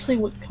that's actually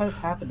what kind of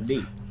happened to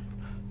me.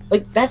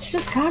 Like, that's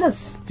just kind of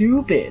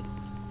stupid.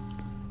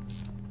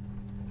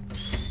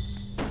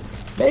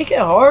 Make it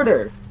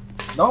harder.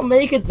 Don't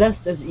make it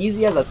just as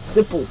easy as a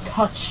simple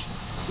touch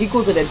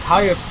equals an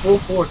entire full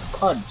force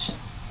punch.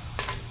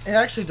 It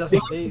actually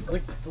doesn't. They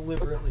like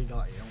deliberately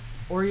got you,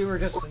 or you were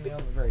just sitting on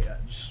the very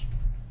edge.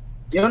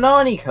 Do you know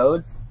any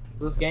codes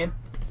for this game?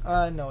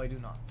 No, I do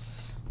not.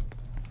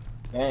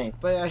 Dang.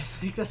 But I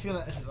think that's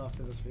gonna end it off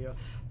for this video.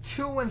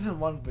 2 wins in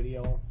 1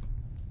 video.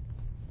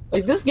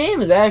 Like, this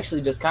game is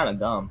actually just kind of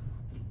dumb.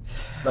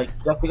 Like,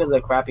 just because of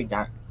the crappy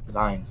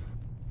designs.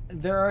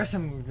 There are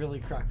some really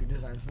crappy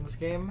designs in this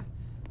game.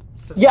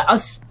 Yeah,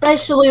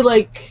 especially,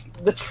 like,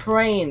 the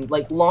train,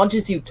 like,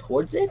 launches you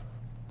towards it?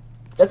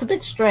 That's a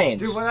bit strange.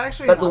 Dude, what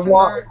actually But the happened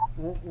wall- there,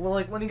 well,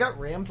 like, when you got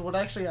rammed, what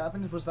actually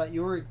happened was that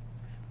you were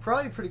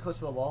probably pretty close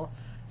to the wall,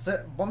 so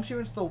it bumped you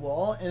into the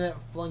wall, and it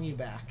flung you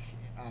back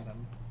at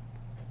him.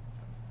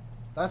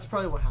 That's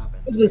probably what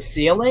happened. Is the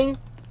ceiling?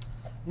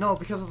 No,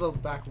 because of the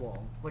back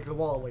wall. Like, the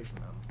wall away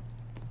from him.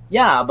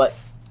 Yeah, but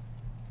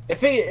if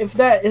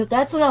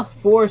that's enough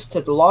force to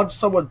launch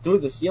someone through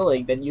the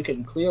ceiling, then you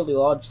can clearly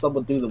launch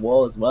someone through the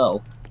wall as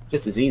well.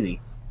 Just as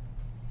easy.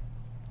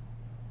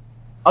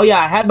 Oh yeah,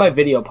 I had my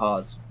video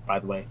paused, by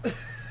the way.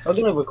 I'm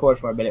gonna record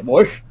for a minute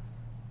more.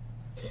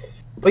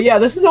 But yeah,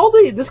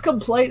 this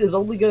complaint is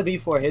only gonna be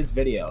for his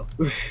video.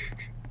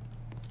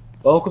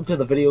 Welcome to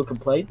the video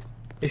complaint.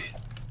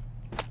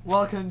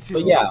 Welcome to.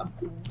 But yeah.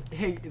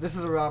 Hey, this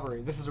is a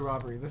robbery. This is a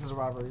robbery. This is a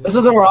robbery. This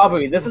is a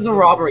robbery. This is a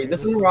robbery.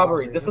 This is a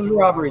robbery. This is a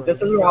robbery.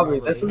 This is a robbery.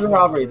 This is a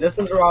robbery. This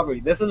is a robbery.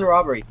 This is a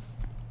robbery.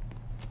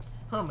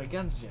 Oh, my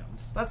gun's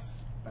jammed.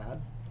 That's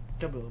bad.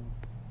 Kaboom.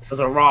 This is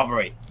a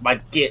robbery.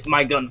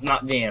 My gun's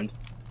not jammed.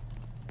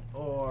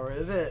 Or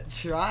is it?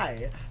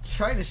 Try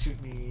to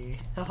shoot me.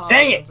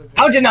 Dang it!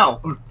 How'd you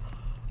know?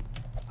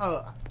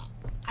 Oh,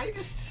 I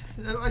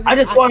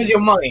just wanted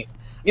your money.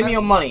 Give me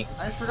your money.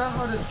 I forgot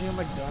how to jam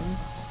a gun,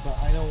 but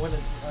I know what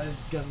a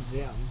gun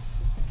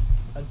jams.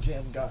 A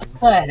jam guns.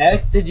 What the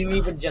heck did you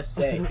even just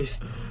say?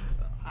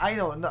 I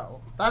don't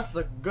know. That's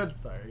the good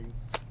thing.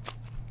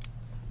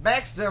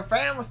 Baxter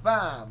Family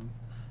Farm.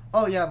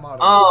 Oh yeah, model.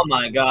 Oh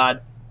my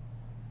god.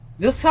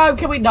 This time,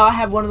 can we not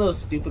have one of those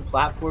stupid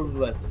platforms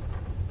with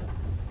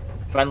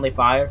friendly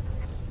fire?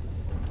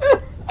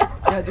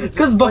 Yeah, dude,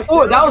 Because just,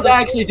 before, like, that was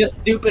actually just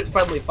stupid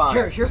friendly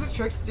fire. Here's a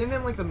trick. Stand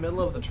in like the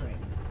middle of the train.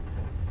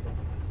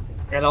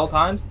 At all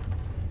times?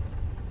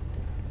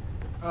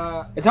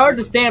 Uh, It's hard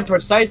to stand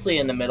precisely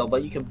in the middle,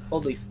 but you can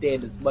only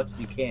stand as much as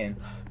you can.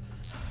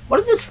 What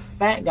is this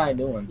fat guy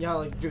doing? Yeah,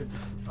 like, dude.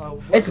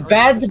 It's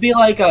bad to be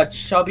like a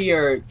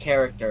chubbier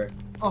character.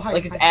 Oh, hi.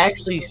 Like, it hi.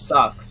 actually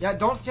sucks. Yeah,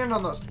 don't stand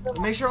on those.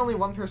 Make sure only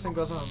one person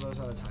goes on those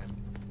at a time.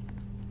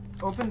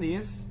 Open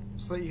these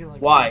so that you can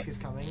like Why? see if he's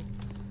coming.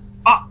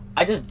 Ah!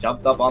 I just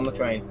jumped up on the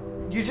train.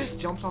 You just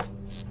jumped off.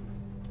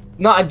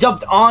 No, I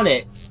jumped on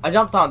it. I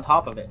jumped on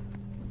top of it.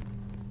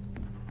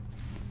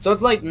 So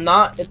it's like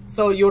not.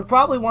 So you would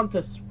probably want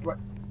to spread.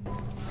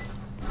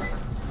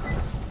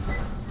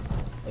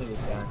 Look at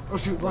this guy. Oh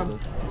shoot! Run!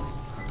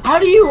 How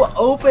do you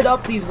open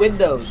up these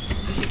windows?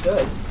 You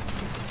should.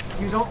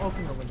 You don't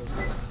open the windows.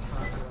 You just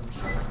have to. I'm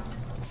sure.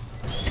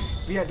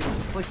 But yeah, dude,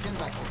 just like stand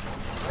back here.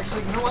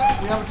 Actually, you know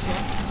what? We have a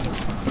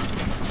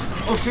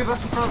chance. Oh shoot!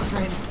 That's the front of the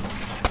train.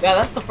 Yeah,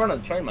 that's the front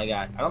of the train, my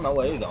guy. I don't know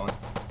where you're going.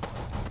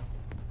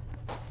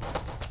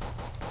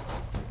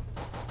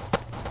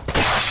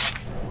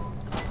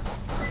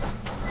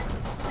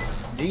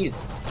 Jeez.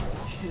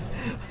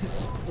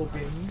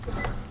 Open.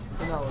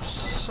 And now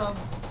shove.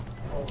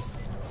 Oh.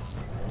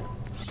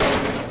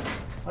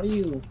 How do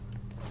you...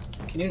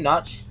 Can you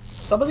not...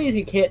 Some of these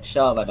you can't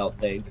shove, I don't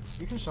think.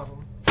 You can shove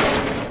them.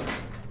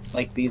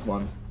 Like these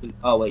ones.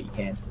 Oh, wait, you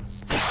can.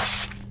 Yeah.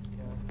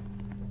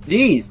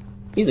 Jeez.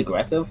 He's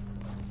aggressive.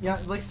 Yeah,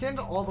 like stand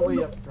all the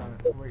way up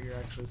front where you're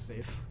actually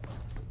safe.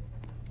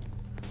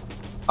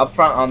 Up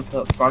front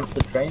onto front of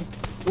the train.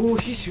 Ooh,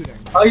 he's shooting.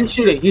 Oh, he's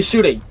shooting. He's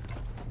shooting.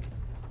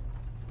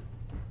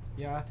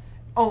 Yeah.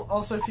 Oh,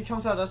 also, if he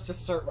comes at us,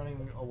 just start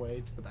running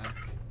away to the back.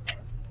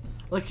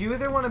 Like, you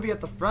either want to be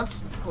at the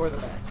front or the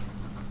back.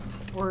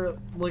 Or,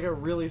 like, a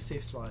really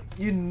safe spot.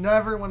 You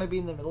never want to be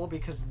in the middle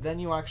because then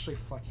you actually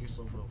fuck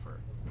yourself over.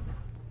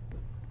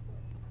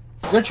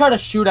 I'm gonna try to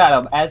shoot at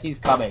him as he's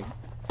coming.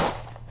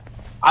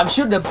 I'm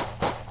shooting him.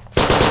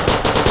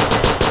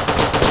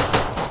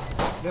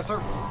 Yes,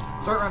 sir.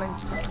 Start running.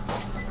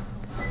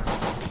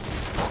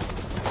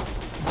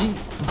 Gee.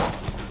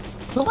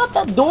 Who left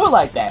that door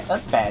like that?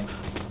 That's bad.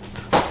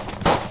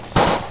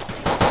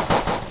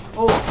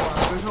 Oh,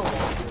 wow, there's no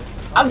walls here.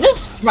 I'm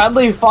just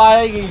friendly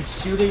firing and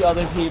shooting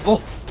other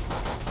people.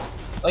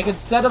 Like,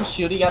 instead of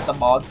shooting at the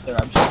monster,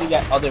 I'm shooting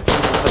at other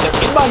people, but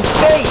they're in my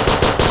face!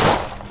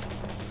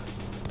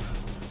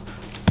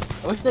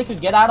 I wish they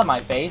could get out of my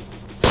face.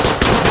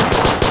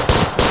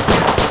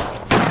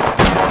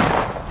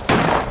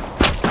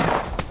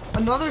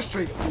 Another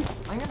streak.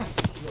 I'm gonna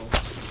heal.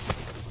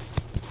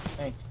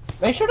 Hey,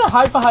 make sure to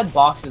hide behind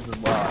boxes as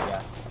well, I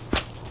guess.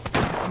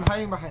 I'm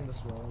hiding behind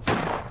this wall.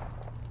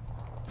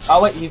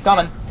 Oh, wait, he's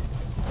coming.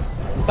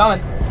 He's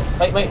coming.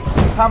 Wait,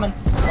 he's coming.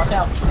 Watch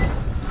out.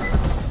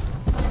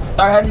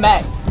 Start heading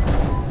back.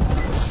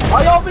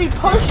 Why y'all be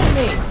pushing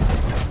me?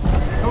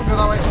 Don't go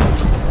that way.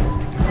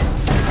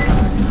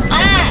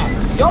 Ah!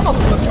 You almost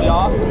pushed me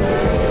off.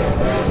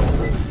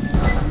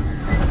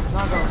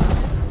 Now go.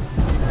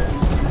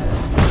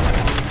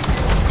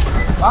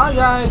 Bye,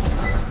 guys.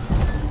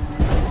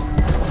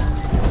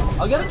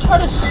 I'm gonna try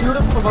to shoot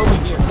him from over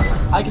here.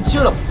 I can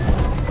shoot him.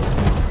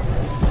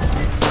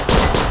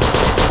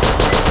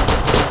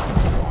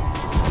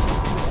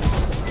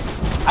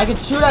 I can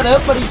shoot at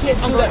him, but he can't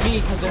shoot at me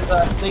because there's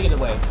a thing in the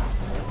way.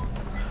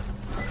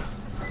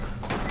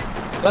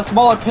 Got a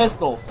smaller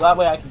pistol, so that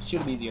way I can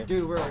shoot him easier.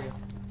 Dude, where are you?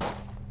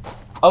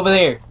 Over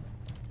there.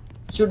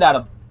 Shooting at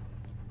him.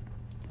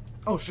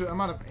 Oh shoot, I'm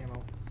out of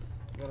ammo.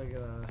 Gotta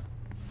get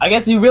I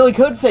guess you really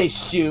could say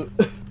shoot.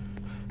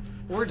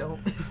 or don't.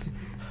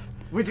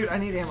 Wait, dude, I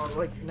need ammo,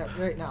 like,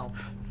 right now.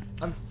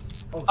 I'm...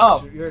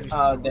 Oh, shoot, you already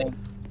shot me. dang.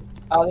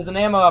 There's an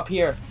ammo up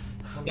here.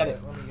 Let me get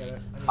it. Let me get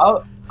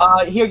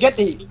it. Here, get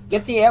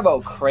the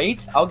ammo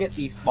crate. I'll get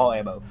the small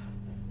ammo.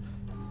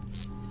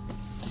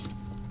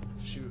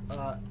 Shoot,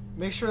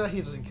 make sure that he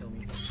doesn't kill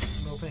me.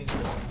 I'm opening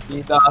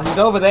the door. He's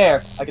over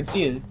there. I can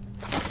see it.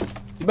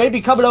 He may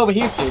be coming over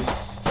here soon.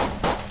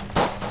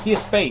 See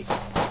his face.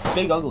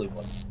 Big ugly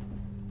one.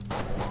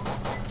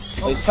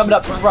 Oh, he's coming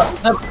up front.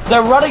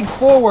 They're running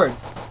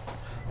forwards.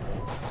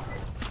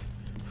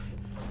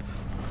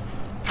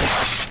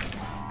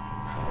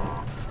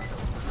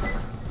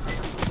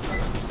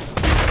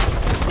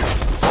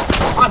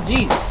 Oh,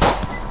 jeez.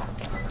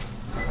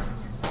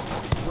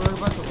 We're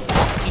about to lose.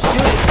 He's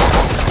shooting.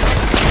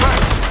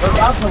 We're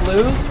about to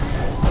lose.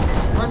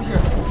 Run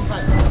here,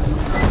 inside.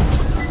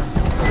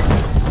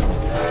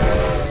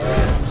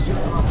 Shoot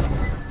him off the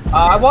face.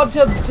 I want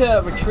him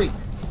to retreat.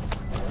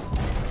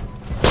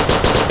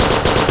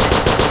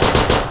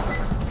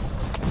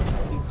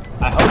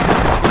 I hope.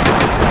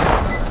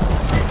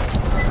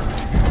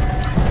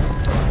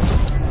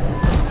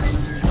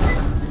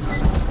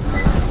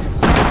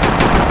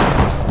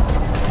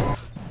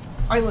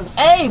 I lived.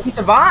 Hey, we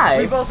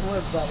survived. We both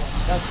lived that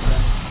one. That's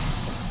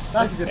good.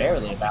 That's a good.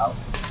 Barely about.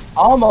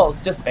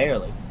 Almost, just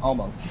barely.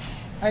 Almost.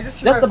 I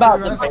just Just about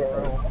the the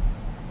barrel.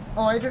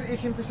 Oh, I did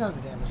 18% of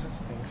the damage. That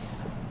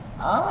stinks.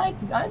 I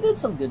did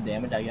some good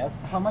damage, I guess.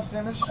 How much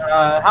damage?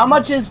 How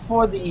much is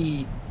for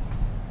the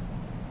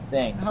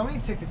thing? How many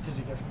tickets did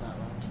you get from that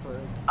run?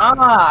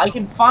 Ah, I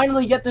can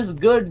finally get this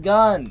good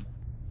gun.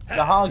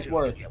 The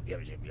Hogsworth.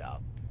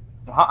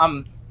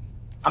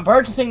 I'm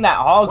purchasing that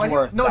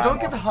Hogsworth. No, don't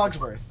get the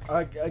Hogsworth.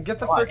 Get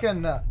the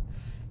frickin'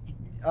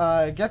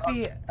 get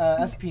the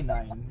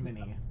SP9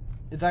 Mini.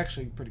 It's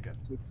actually pretty good.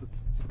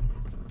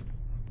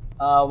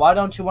 Why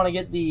don't you want to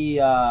get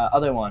the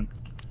other one?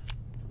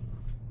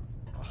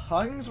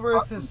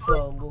 Hogsworth is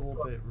a little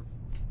bit.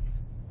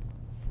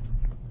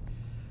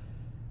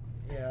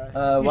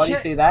 Yeah. Why do you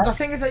say that? The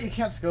thing is that you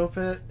can't scope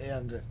it,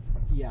 and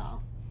yeah.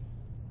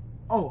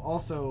 Oh,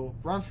 also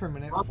rounds per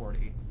minute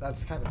 40.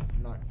 That's kind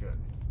of not good.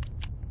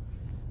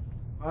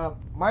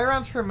 My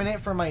rounds per minute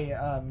for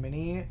my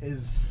mini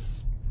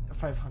is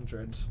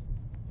 500.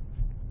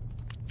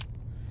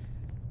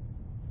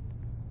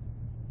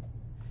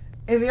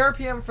 And the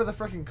RPM for the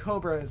frickin'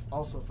 Cobra is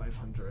also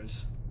 500.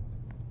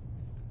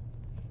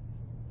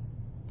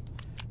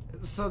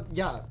 So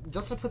yeah,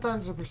 just to put that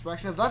into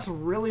perspective, that's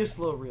really a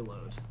slow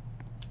reload.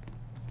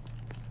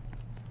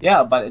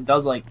 Yeah, but it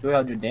does like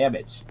 300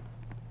 damage.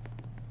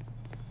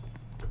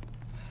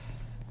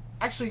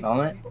 Actually,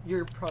 Don't it?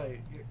 you're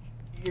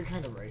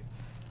kind of right.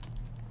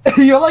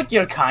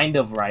 you're kind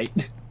of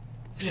right.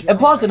 And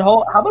plus,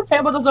 how much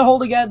ammo does it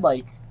hold again?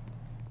 Like,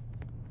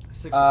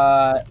 6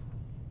 rounds.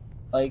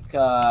 like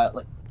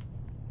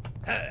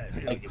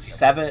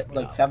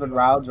seven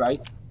rounds,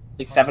 right?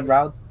 Like 7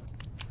 rounds.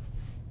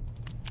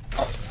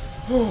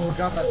 Oh,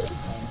 got that just in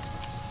time.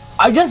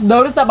 I just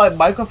noticed that my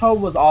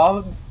microphone was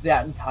on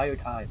that entire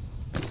time.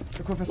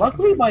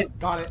 Luckily,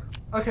 got it.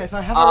 Okay, so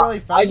I have a really I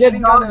fast did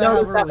shooting not gun and I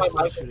have a notice that really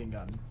slow my shooting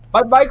gun.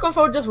 My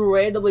microphone just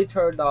randomly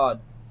turned on.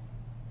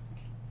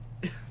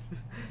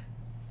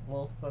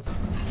 Well, that's.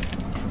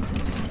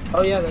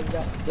 Oh yeah,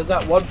 there's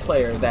that one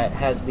player that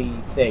has the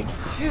thing.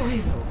 Really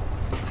though.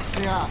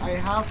 So yeah, I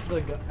have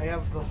the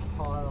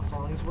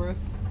Hollingsworth,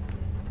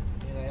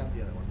 and I have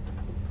the other one.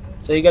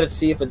 So you gotta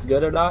see if it's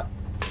good or not.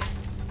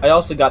 I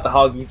also got the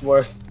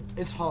Hogsworth.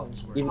 It's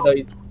Hollingsworth. Even though,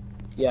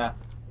 yeah,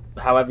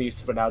 however you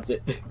pronounce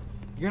it.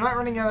 You're not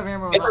running out of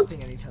ammo on that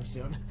thing anytime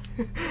soon.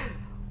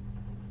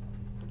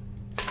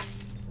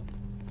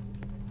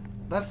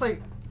 That's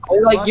like.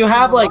 You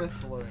have like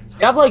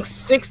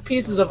 6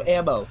 pieces of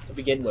ammo to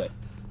begin with,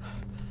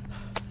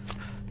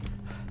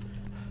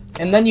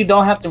 and then you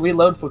don't have to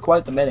reload for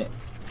quite a minute.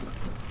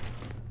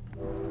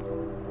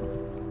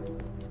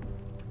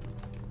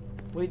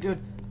 Wait, dude,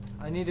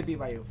 I need to be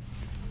by you.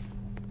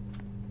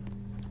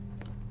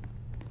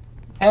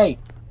 Hey,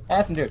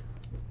 passenger.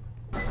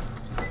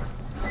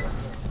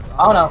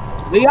 Oh no,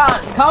 we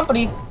got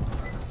company.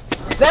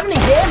 70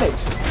 damage.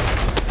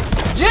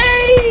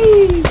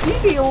 Jeez, he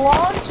be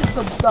launching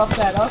some stuff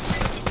at us.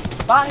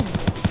 Fine.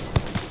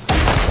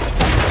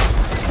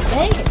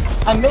 Dang it,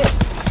 I missed.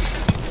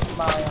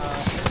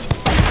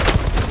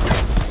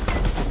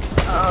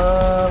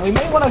 We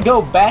may want to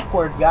go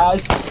backwards,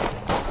 guys.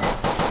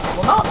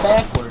 Well, not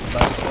backwards,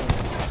 but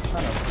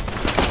kind of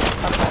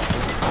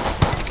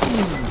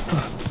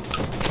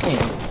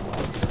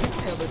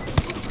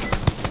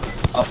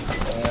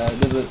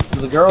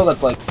there's a girl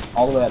that's like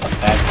all the way at the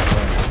back.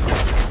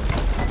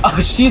 Oh,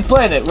 she's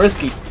playing it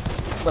risky.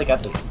 Like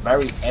at the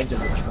very edge of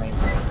the train.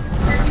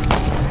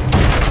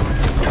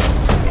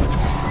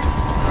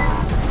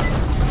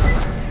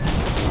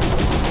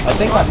 I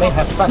think I may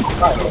have fun.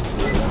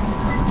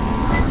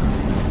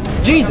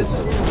 Jesus!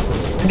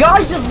 The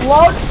guy just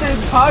launched the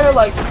entire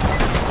like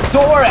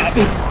door at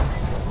me.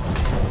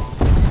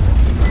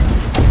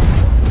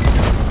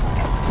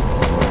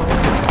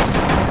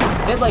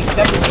 Did like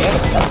 7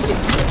 damage. That's pretty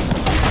good.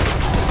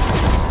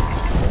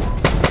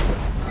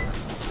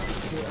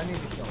 Dude, I need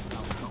to kill him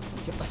now.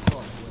 Get the hell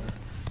out of here.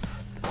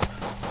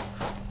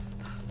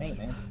 Hey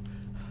man,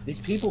 these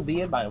people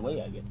be in my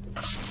way. I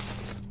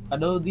guess. I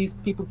know these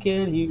people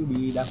can't hear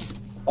me now.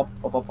 Up,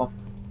 up, up, up,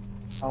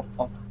 up,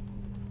 up.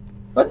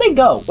 Where'd they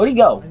go? Where'd he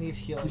go? I need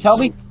healing. Tell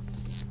me.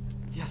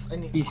 Yes, I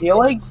need. He's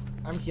healing.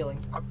 I'm healing.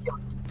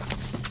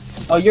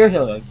 Oh, you're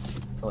healing.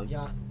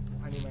 Yeah,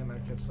 I need my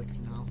medkits like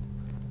now.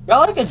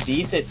 Got like a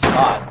decent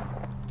spot.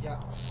 Yeah.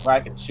 Where I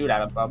can shoot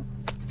at him from.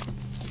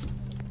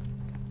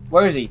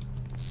 Where is he?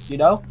 You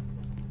know?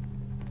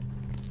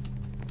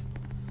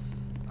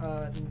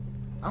 I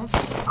don't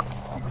see.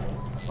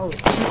 Oh,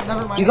 shoot,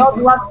 never mind. He's on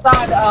the left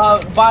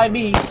side, by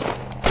me.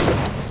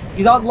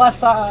 He's on the left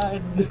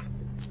side.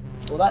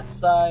 Well, that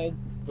side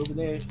over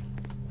there.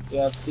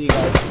 Yeah, see you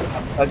guys.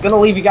 I'm gonna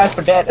leave you guys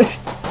for dead.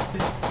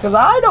 Cause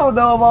I don't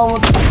know if I'm.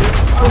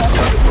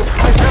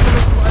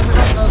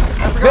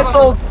 I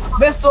forgot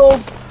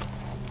Missiles!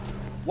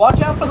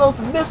 Watch out for those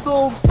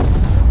missiles!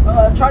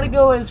 Try to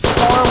go as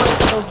far away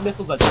from those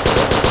missiles as you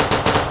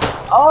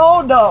can.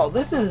 Oh no,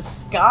 this is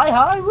Sky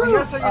High Roof! I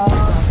guess I use my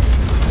glasses.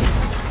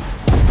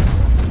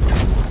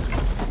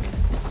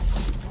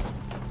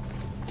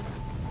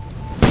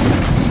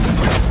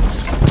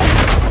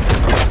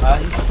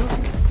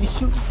 He's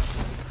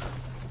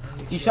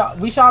shooting.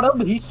 We shot him,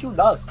 but he's shooting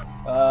us.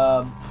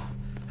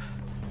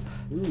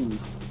 Ooh.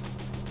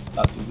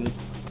 Not too good.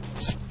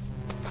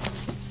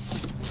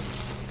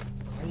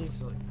 I need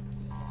to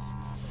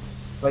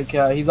Like,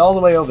 he's all the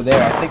way over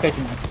there. I think I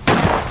can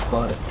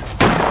explode it.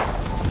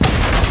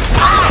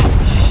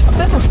 Ah! A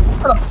missile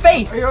for the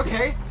face! Are you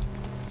okay?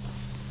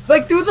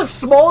 Like, through the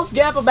smallest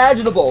gap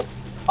imaginable.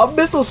 A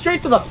missile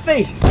straight to the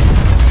face.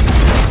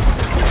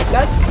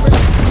 That's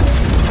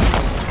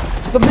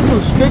just a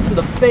missile straight to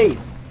the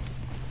face.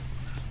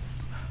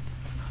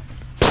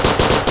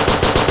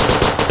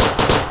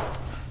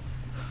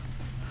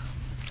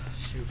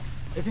 Shoot.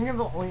 I think I'm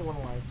the only one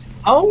alive too.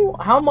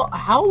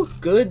 How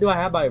good do I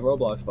have my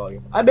Roblox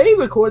volume? I may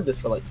record this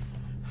for like.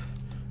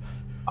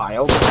 I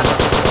only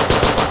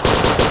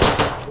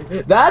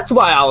have. That's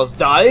why I was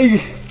dying.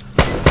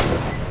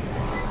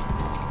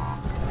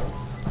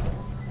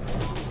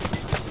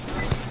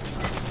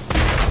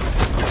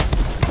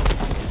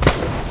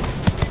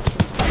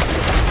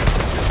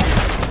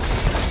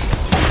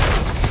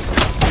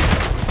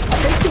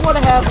 Want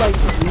to have like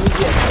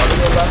easy and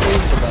other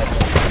weapons, but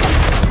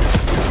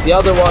the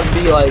other one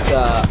be like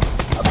a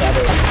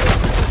better like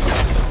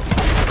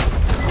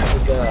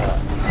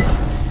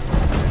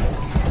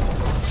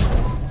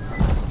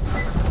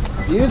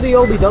usually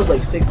only does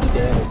like 60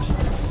 damage.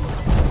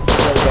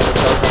 Then again, it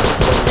does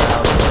have 20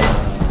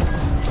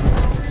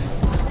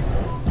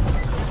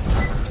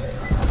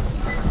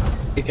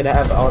 rounds. It can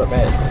have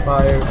automatic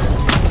fire.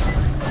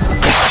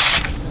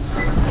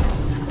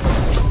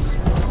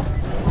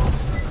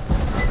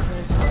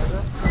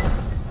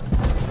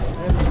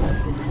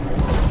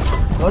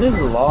 What is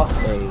the Lost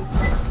Maze?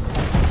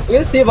 We're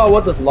gonna see if I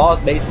want this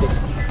Lost Maze thing.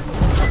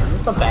 Is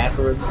it the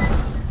bathrooms?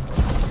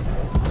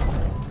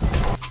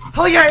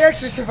 Oh yeah, I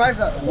actually survived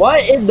that.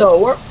 What in the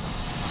world?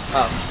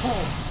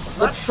 Oh.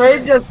 The train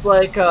shit. just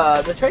like,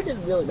 the train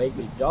didn't really make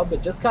me jump,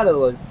 it just kind of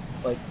was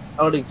like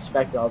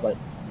unexpected. I was like,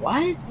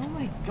 what? Oh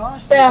my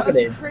gosh, What's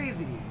happening? that's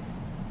crazy.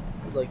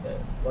 It was like a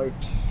large.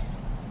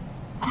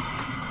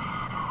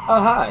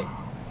 Oh, hi.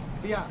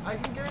 But yeah, I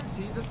can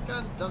guarantee this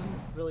gun doesn't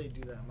really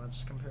do that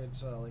much compared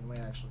to like my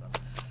actual gun.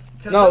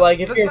 No,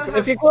 like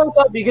if you're close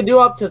up, you can do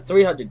up to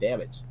 300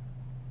 damage.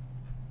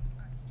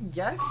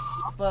 Yes,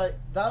 but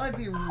that would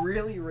be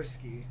really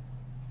risky.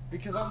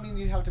 Because I mean,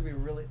 you'd have to be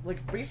really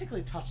like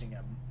basically touching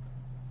him.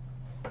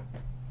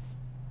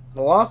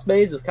 The Lost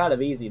Maze is kind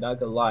of easy, not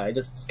gonna lie. I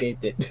just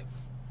escaped it.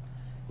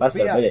 Less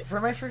than a minute. For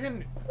my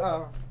freaking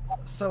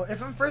so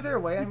if I'm further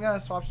away, I'm gonna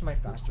swap to my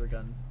faster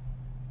gun.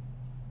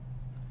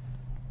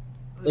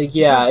 Like,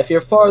 yeah, if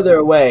you're farther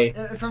away.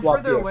 If I'm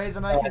further away,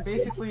 then I can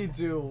basically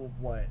do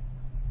what?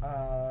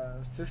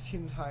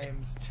 15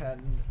 times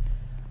 10,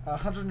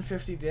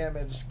 150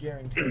 damage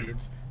guaranteed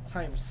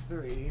times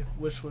 3,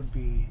 which would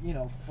be, you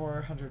know,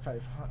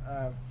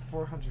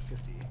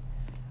 450.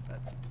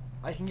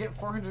 I can get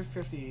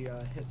 450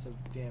 hits of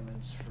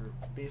damage for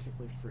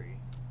basically free.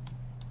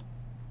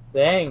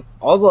 Dang,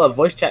 all the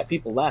voice chat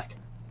people left.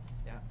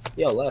 Yeah.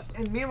 Yeah, left.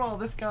 And meanwhile,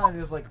 this gun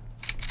is like,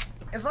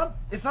 it's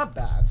not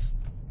bad.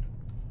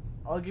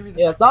 I'll give you the.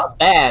 Yeah, it's not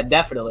bad,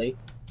 definitely.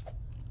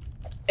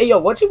 Hey, yo,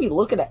 what should we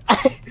looking at?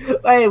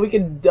 Hey, we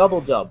can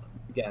double jump,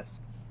 I guess.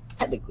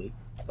 Technically,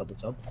 double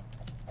jump.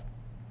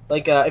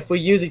 Like, if we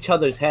use each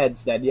other's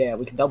heads, then yeah,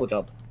 we can double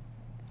jump.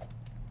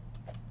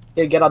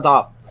 Here, get on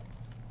top.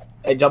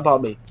 Hey, jump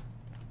on me.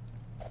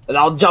 And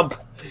I'll jump.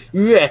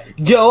 Yeah,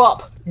 go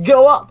up.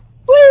 Go up.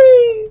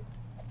 Whee!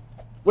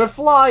 We're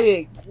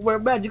flying. We're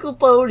magical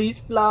ponies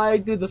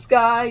flying through the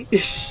sky.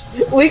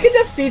 We can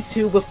just see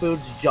two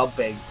buffoons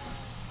jumping.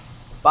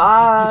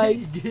 Bye.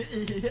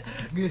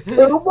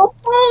 Two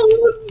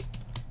buffoons.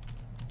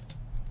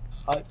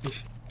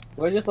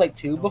 We're just like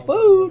two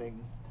buffoons.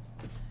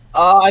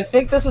 I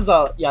think this is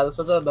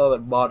another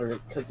moderate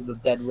because of the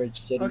Dead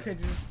Ridge City. Okay,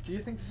 do you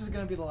think this is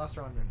gonna be the last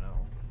round or no?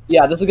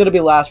 Yeah, this is gonna be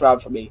the last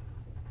round for me.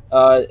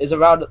 Is it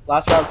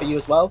last round for you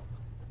as well?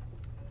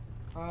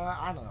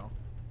 I don't know.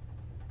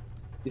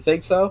 You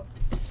think so?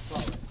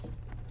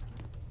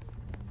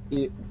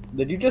 Probably.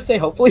 Did you just say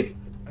hopefully?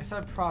 I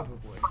said probably.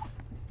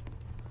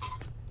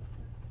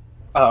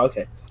 Oh,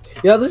 okay.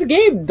 Yeah, this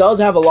game does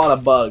have a lot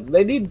of bugs.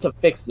 They need to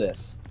fix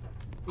this.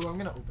 Ooh, I'm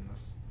gonna open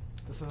this.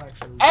 This is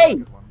actually Hey! a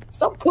good one.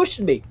 Stop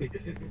pushing me.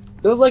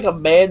 There was like a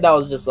man that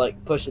was just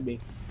like pushing me.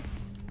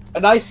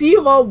 And I see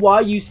about why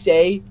you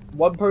say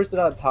one person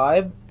at a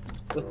time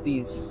with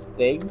these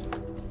things.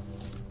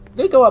 I'm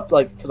gonna go up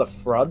like to the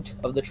front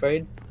of the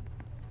train.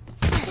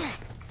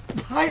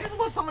 I just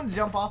want someone to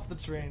jump off the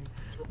train.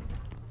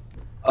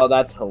 Oh,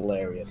 that's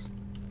hilarious.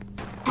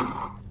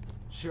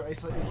 Sure, I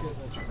slightly hear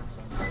the train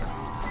sound.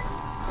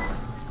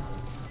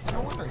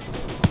 No wonder I said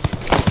it.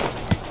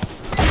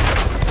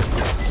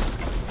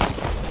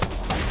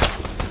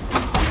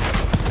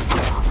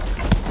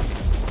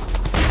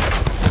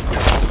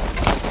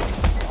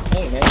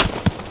 Hey, man.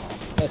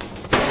 Yes.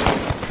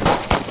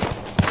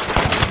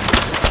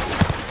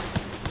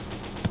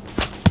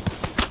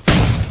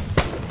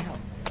 Damn,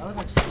 that was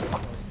actually really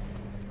close.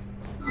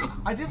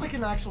 I did like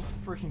an actual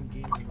freaking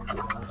game movie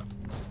though.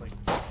 Just like.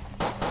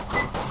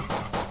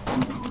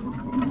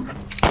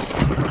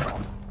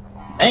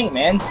 Dang,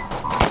 man.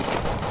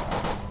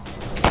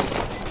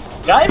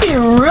 Gotta be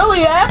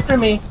really after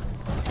me.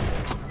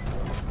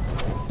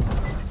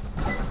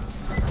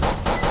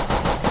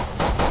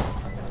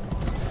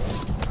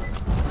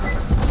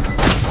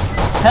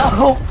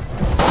 Help!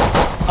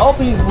 Help,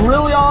 he's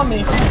really on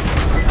me.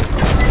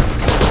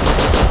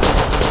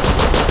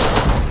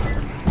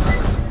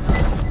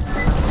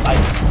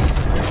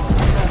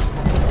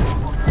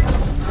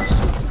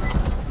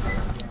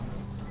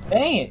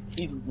 Dang it,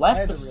 he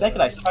left the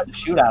second I tried to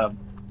shoot at him.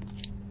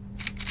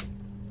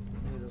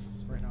 I need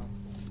this right now.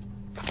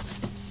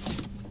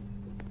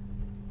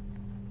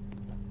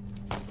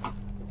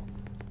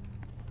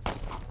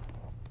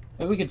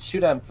 Maybe we could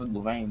shoot at him from the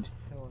range.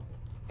 Hold on.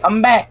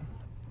 Come back!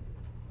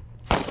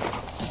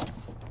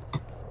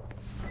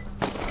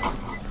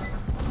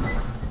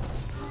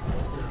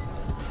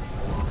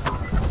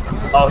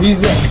 Oh,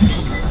 he's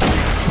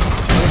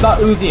not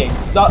Uziing.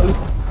 He's not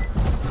Uziing.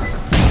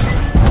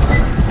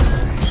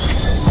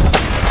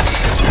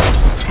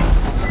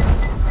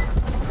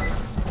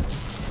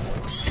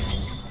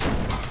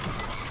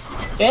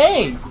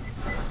 Dang!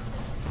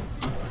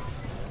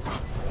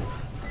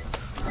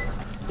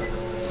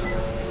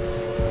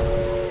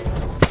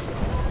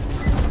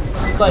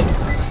 He's like,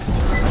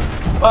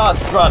 oh,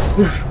 run.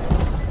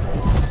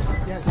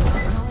 Yeah, dude,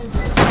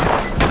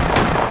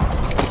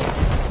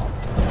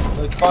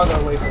 Like farther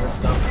away from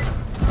us now.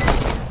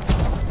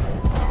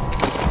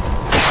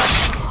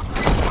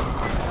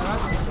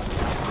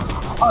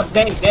 Oh,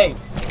 Dave.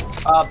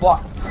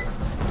 Block.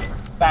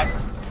 Back.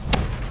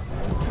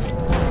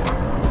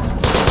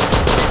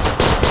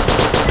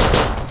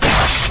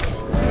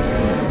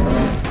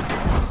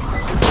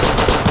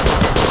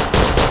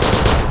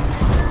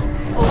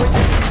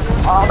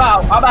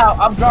 I'm out.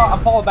 I'm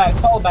falling back.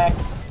 Fall back.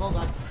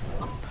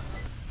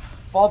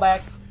 Fall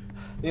back.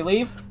 Did he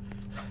leave?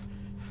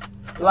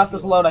 He left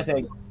us alone, I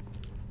think.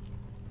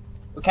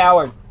 A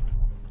coward.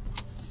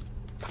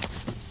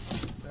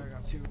 There we go,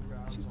 2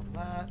 rounds on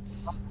that.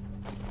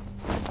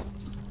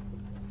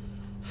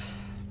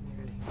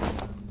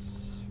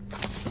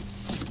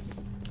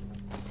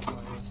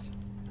 Supplies.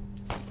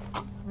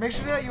 Make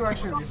sure that you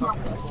actually restock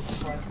your medical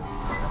supplies,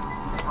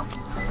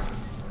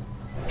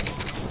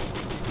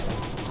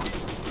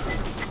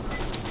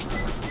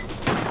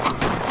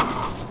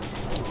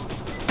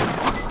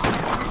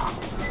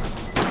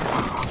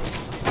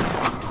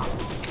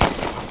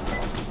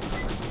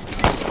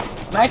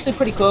 I'm actually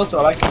pretty close to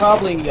him. I could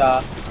probably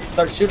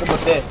start shooting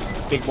with this,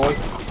 big boy.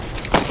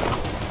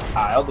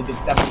 I only did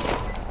 70.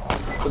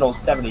 Good old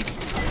 70.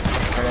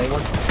 Hurt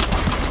anyone?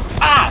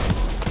 Ah!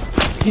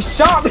 He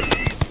shot me!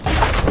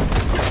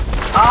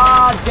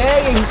 Ah,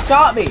 dang it, he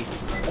shot me!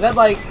 And then,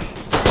 like,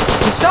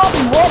 he shot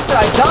me once and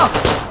I died!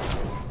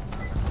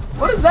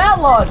 What is that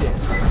logic?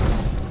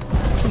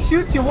 He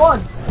shoots you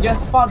once, you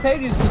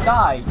spontaneously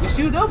die. You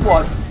shoot him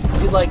once,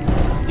 he's like,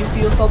 you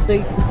feel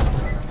something?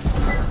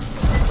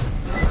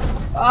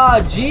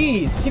 Ah,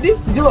 jeez. He needs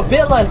to do a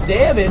bit less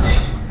damage.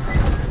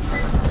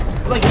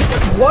 Like, he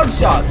just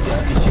one-shots you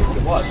if he shoots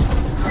you once.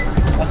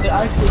 That's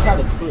actually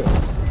kind of true.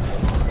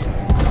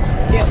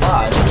 Can't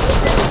lie.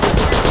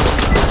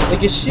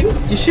 Like, you shoot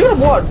him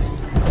once.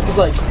 He's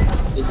like,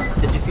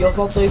 did you feel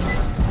something?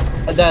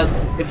 And then,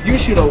 if he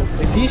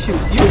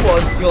shoots you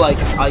once, you're like,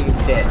 are you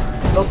dead?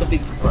 Not the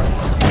big friend.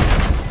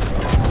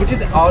 Which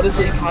is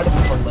honestly kind of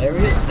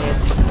hilarious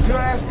and... Do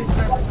I have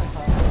 69%?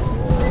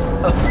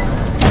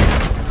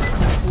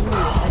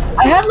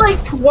 I had like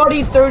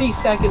 20-30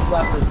 seconds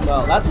left as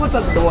well. That's what's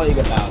annoying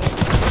about it.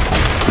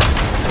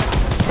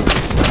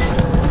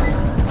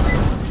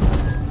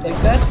 Like,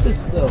 that's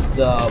just so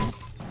dumb.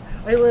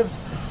 I lived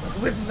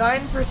with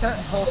 9%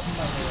 health in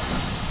my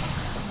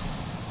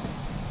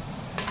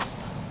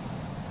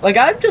life. Like,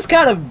 I'm just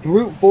kind of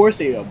brute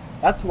forcing him.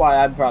 That's why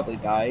I'm probably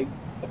dying.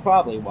 That's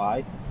probably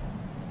why.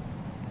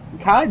 I'm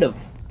kind of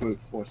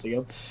brute forcing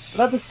him.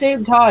 But at the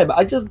same time,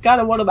 I just kind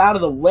of want him out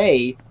of the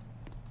way.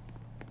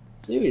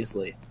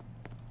 Seriously.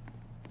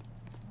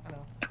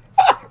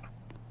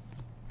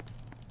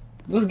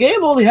 This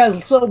game only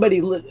has so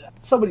many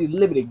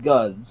limited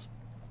guns.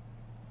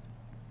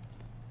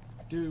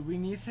 Dude, we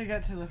need to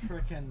get to the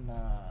frickin'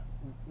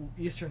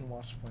 Eastern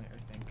Watch Point, I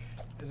think.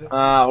 Is it?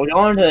 We're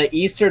going to the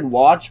Eastern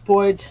Watch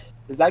Point.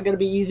 Is that gonna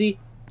be easy?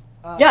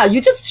 Yeah, you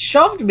just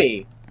shoved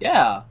me.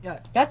 Yeah. Yeah.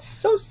 That's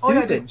so stupid. Oh,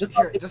 yeah, dude. Just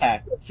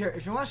here,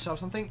 if you want to shove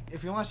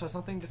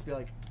something, just be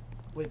like,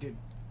 wait, dude.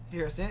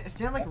 Here,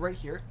 stand like right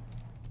here.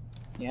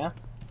 Yeah.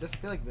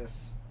 Just be like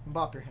this. And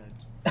bop your head.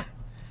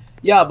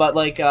 Yeah, but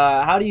like,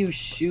 how do you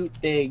shoot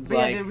things? But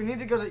like, yeah, dude, we need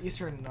to go to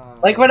Eastern.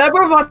 Like,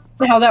 whenever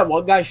how that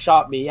one guy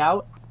shot me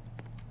out,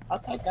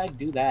 how'd that guy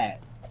do that?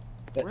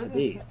 Where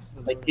the heck is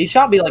the Like, he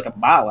shot me like a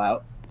mile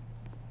out.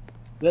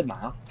 Good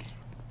mile.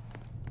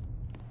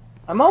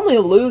 I'm only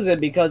losing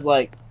because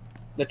like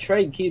the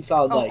train keeps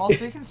on like.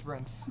 Also you can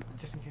sprint,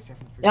 just in case you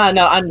have to.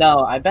 Yeah, I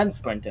know. I've been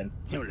sprinting,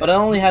 but it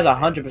only has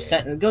 100%,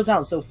 and it goes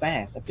down so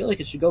fast. I feel like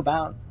it should go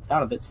down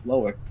a bit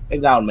slower.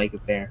 Maybe that would make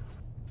it fair.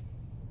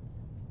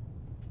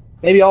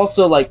 Maybe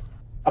also like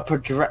a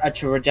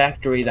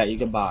trajectory that you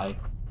can buy,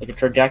 like a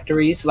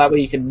trajectory, so that way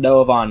you can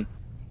know on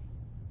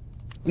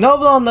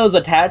those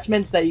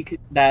attachments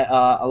that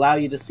allow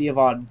you to see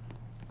on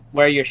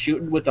where you're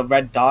shooting with a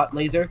red dot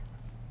laser.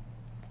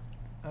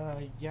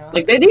 Yeah.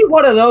 Like, they need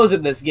one of those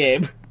in this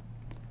game.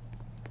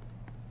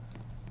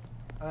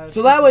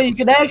 So that way you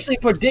can actually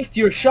predict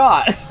your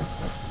shot.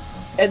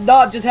 And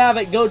not just have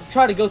it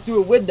try to go through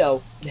a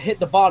window and hit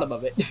the bottom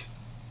of it.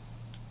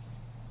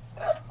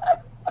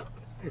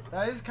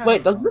 That is kind Wait,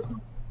 of... doesn't this...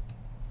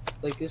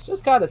 Like, it's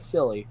just kind of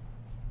silly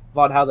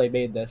about how they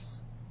made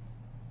this.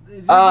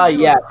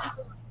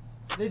 Yes.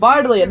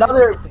 Finally,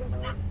 another...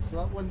 So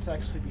that wouldn't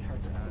actually be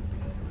hard to add,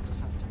 because it would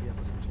just have to be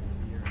able to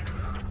for year.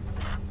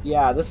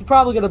 Yeah, this is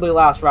probably going to be the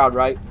last round,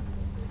 right?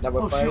 That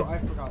we're playing? Shoot, I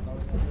forgot. That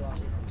was going to be the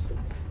last round.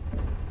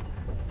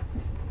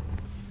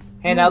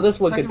 Hey, now this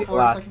one could be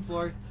last. Second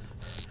floor.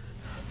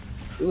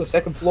 Ooh,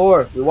 second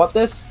floor. We want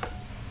this?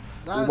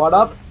 That What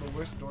up? The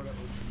worst door to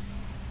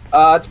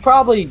open. It's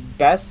probably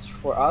best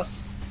for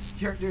us.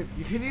 Here, dude,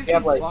 you can use We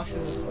have, these like-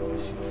 boxes as a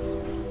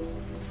shield.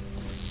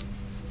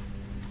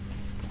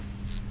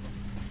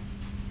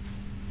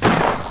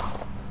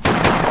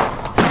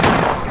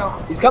 Let's go.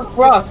 He's coming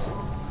for us.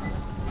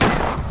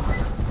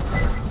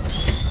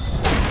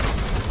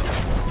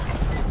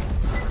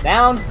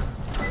 Down.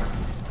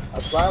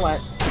 That's where I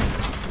went.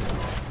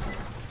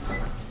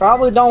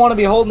 Probably don't want to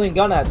be holding a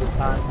gun at this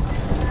time.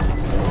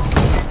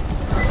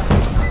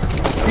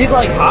 He's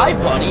like, hi,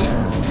 buddy.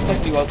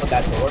 Pick you open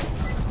that door.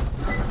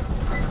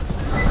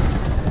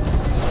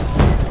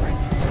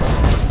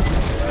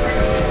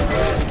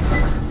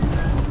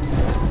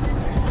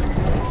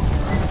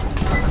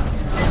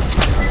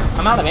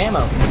 I'm out of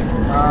ammo.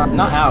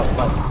 Not out,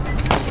 but...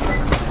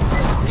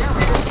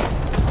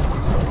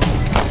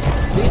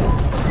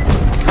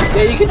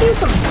 Yeah, you can do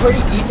some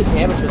pretty decent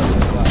damage with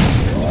this gun.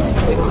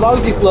 Like, as long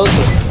as you close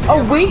it.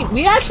 Oh, wait,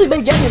 we actually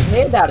may get his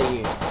hand out of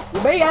here.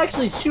 We may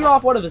actually shoot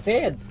off one of his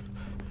hands.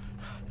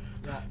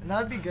 Yeah, and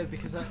that'd be good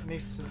because that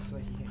makes sense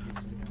like he can't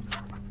use it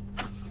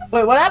again.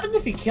 Wait, what happens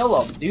if you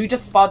kill him? Do you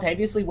just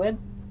spontaneously win?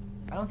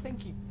 I don't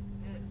think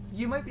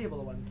you might be able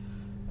to win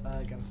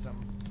against him.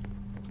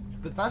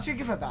 But that's your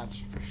gift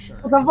badge for sure.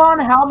 Devon,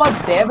 how much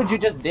damage you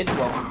just did to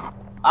him?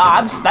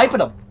 I'm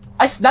sniping him.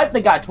 I sniped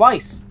the guy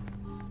twice.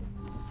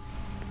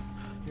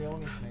 You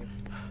only snipe.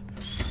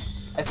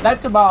 I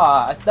sniped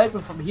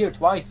him from here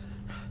twice.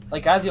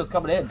 Like as he was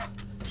coming in.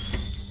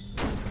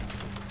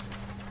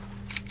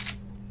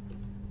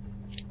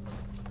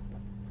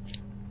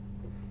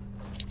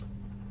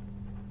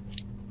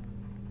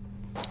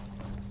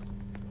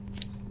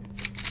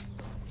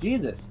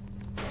 Jesus.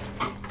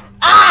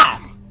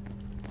 Ah!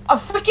 A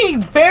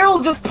freaking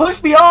barrel just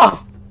pushed me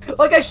off!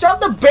 Like I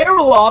shot the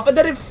barrel off and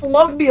then it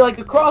flung me like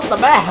across the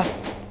map.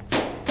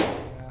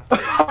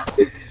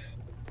 Yeah.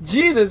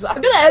 Jesus,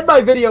 I'm gonna end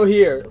my video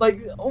here.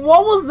 Like,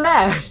 what was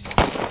that?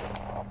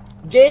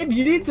 Game,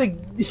 you need to...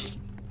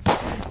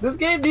 This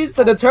game needs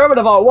to determine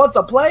about what's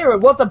a player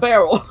and what's a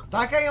barrel.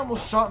 That guy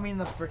almost shot me in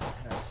the freaking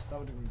head. That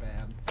would have been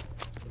bad.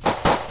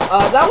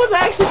 That was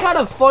actually kind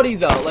of funny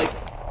though. Like,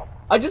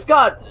 I just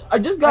got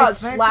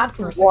slapped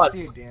for once.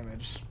 68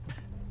 damage.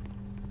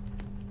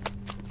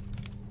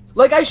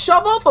 Like I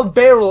shove off a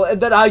barrel and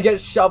then I get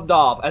shoved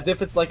off as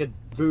if it's like a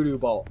voodoo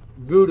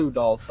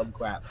doll, some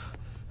crap.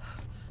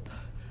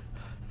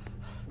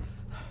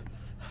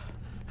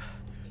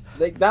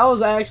 Like that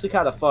was actually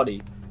kind of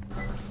funny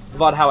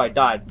about how I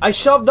died. I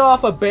shoved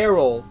off a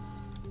barrel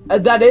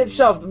and then it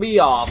shoved me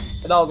off,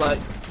 and I was like,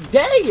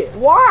 "Dang it!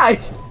 Why?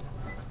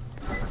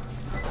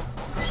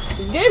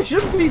 This game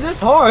shouldn't be this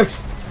hard."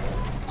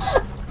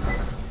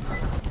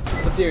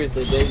 But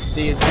seriously, they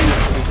need to be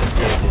some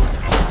changes.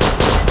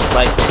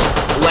 Like,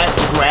 less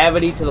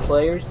gravity to the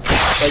players.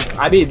 Like,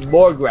 I mean,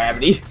 more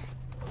gravity.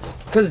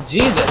 Cause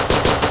Jesus,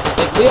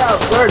 like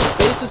we're in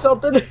space or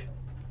something.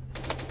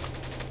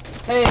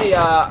 Hey,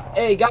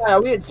 hey guy,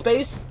 are we in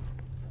space?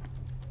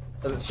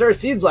 It sure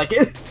seems like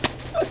it.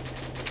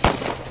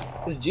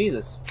 Cause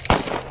Jesus.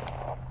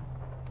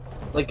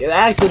 Like, it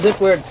acts as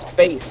if we're in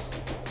space.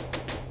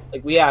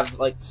 Like, we have,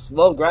 like,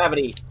 slow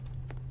gravity.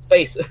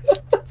 Space.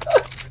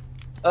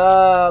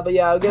 But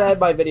yeah, I'm gonna end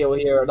my video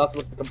here. Enough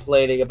with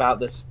complaining about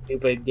this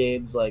stupid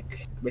game's,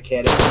 like,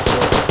 mechanics.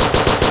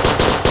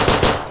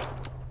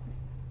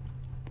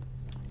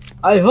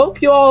 I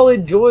hope you all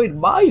enjoyed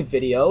my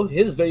video.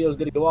 His video is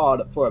gonna go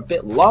on for a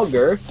bit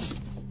longer.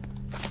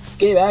 This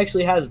game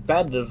actually has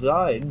bad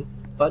design,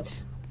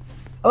 but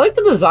I like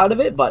the design of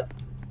it, but,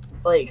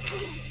 like,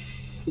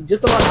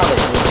 just about how they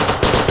do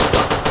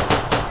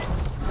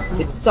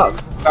it sucks. It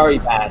sucks very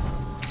bad.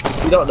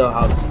 You don't know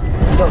about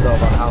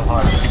how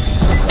hard.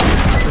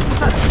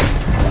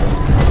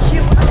 He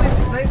literally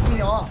sniped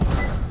me off.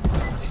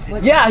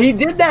 Like, Yeah, he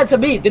did that to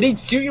me. Did he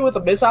shoot you with a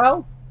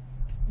missile?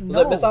 Was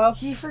no, that missile?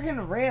 he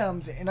freaking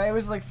rammed, and I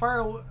was like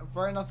far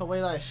enough away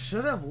that I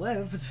should have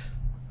lived.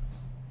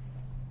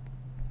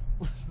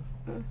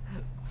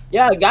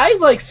 Yeah,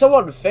 guy's like so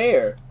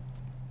unfair.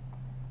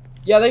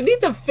 Yeah, they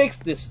need to fix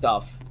this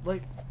stuff.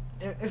 Like,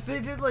 if they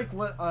did like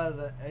what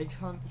the egg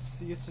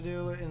hunts used to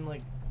do in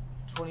like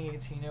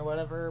 2018 or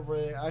whatever,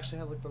 where they actually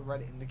had like the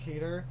red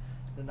indicator,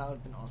 then that would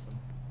have been awesome.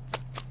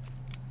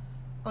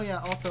 Oh yeah,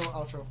 also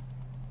outro.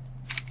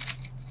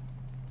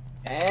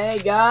 Hey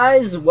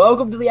guys,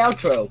 welcome to the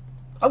outro.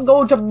 I'm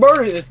going to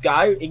murder this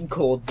guy in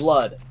cold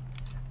blood.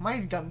 My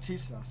gun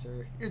cheats now,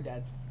 sir. You're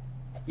dead.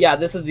 Yeah,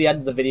 this is the end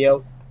of the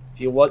video. If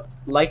you want,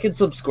 like and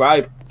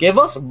subscribe. Give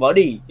us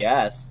money.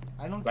 Yes.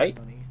 I don't Right?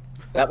 get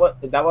money.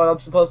 Is that what I'm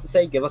supposed to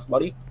say? Give us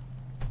money?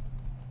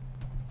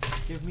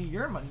 Give me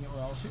your money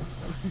or I'll shoot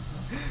you.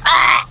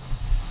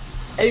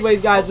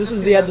 Anyways, guys, this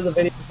is the end of the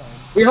video. Just the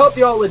signs. We hope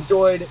you all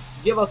enjoyed.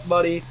 Give us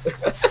money.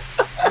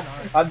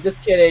 I'm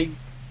just kidding.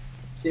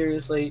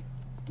 Seriously.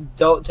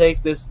 Don't take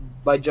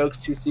my jokes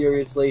too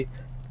seriously.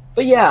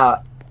 But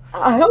yeah,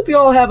 I hope you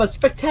all have a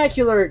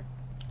spectacular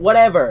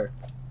whatever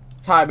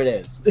time it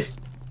is.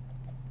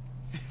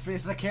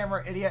 Face the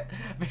camera, idiot.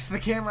 Face the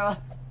camera.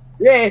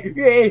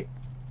 Yay!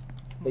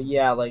 But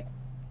yeah, like,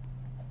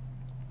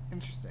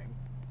 Interesting.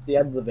 it's the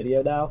end of the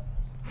video now.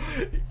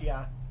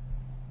 Yeah.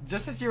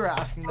 Just as you were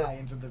asking that, I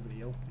ended the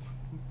video.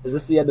 Is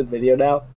this the end of the video now?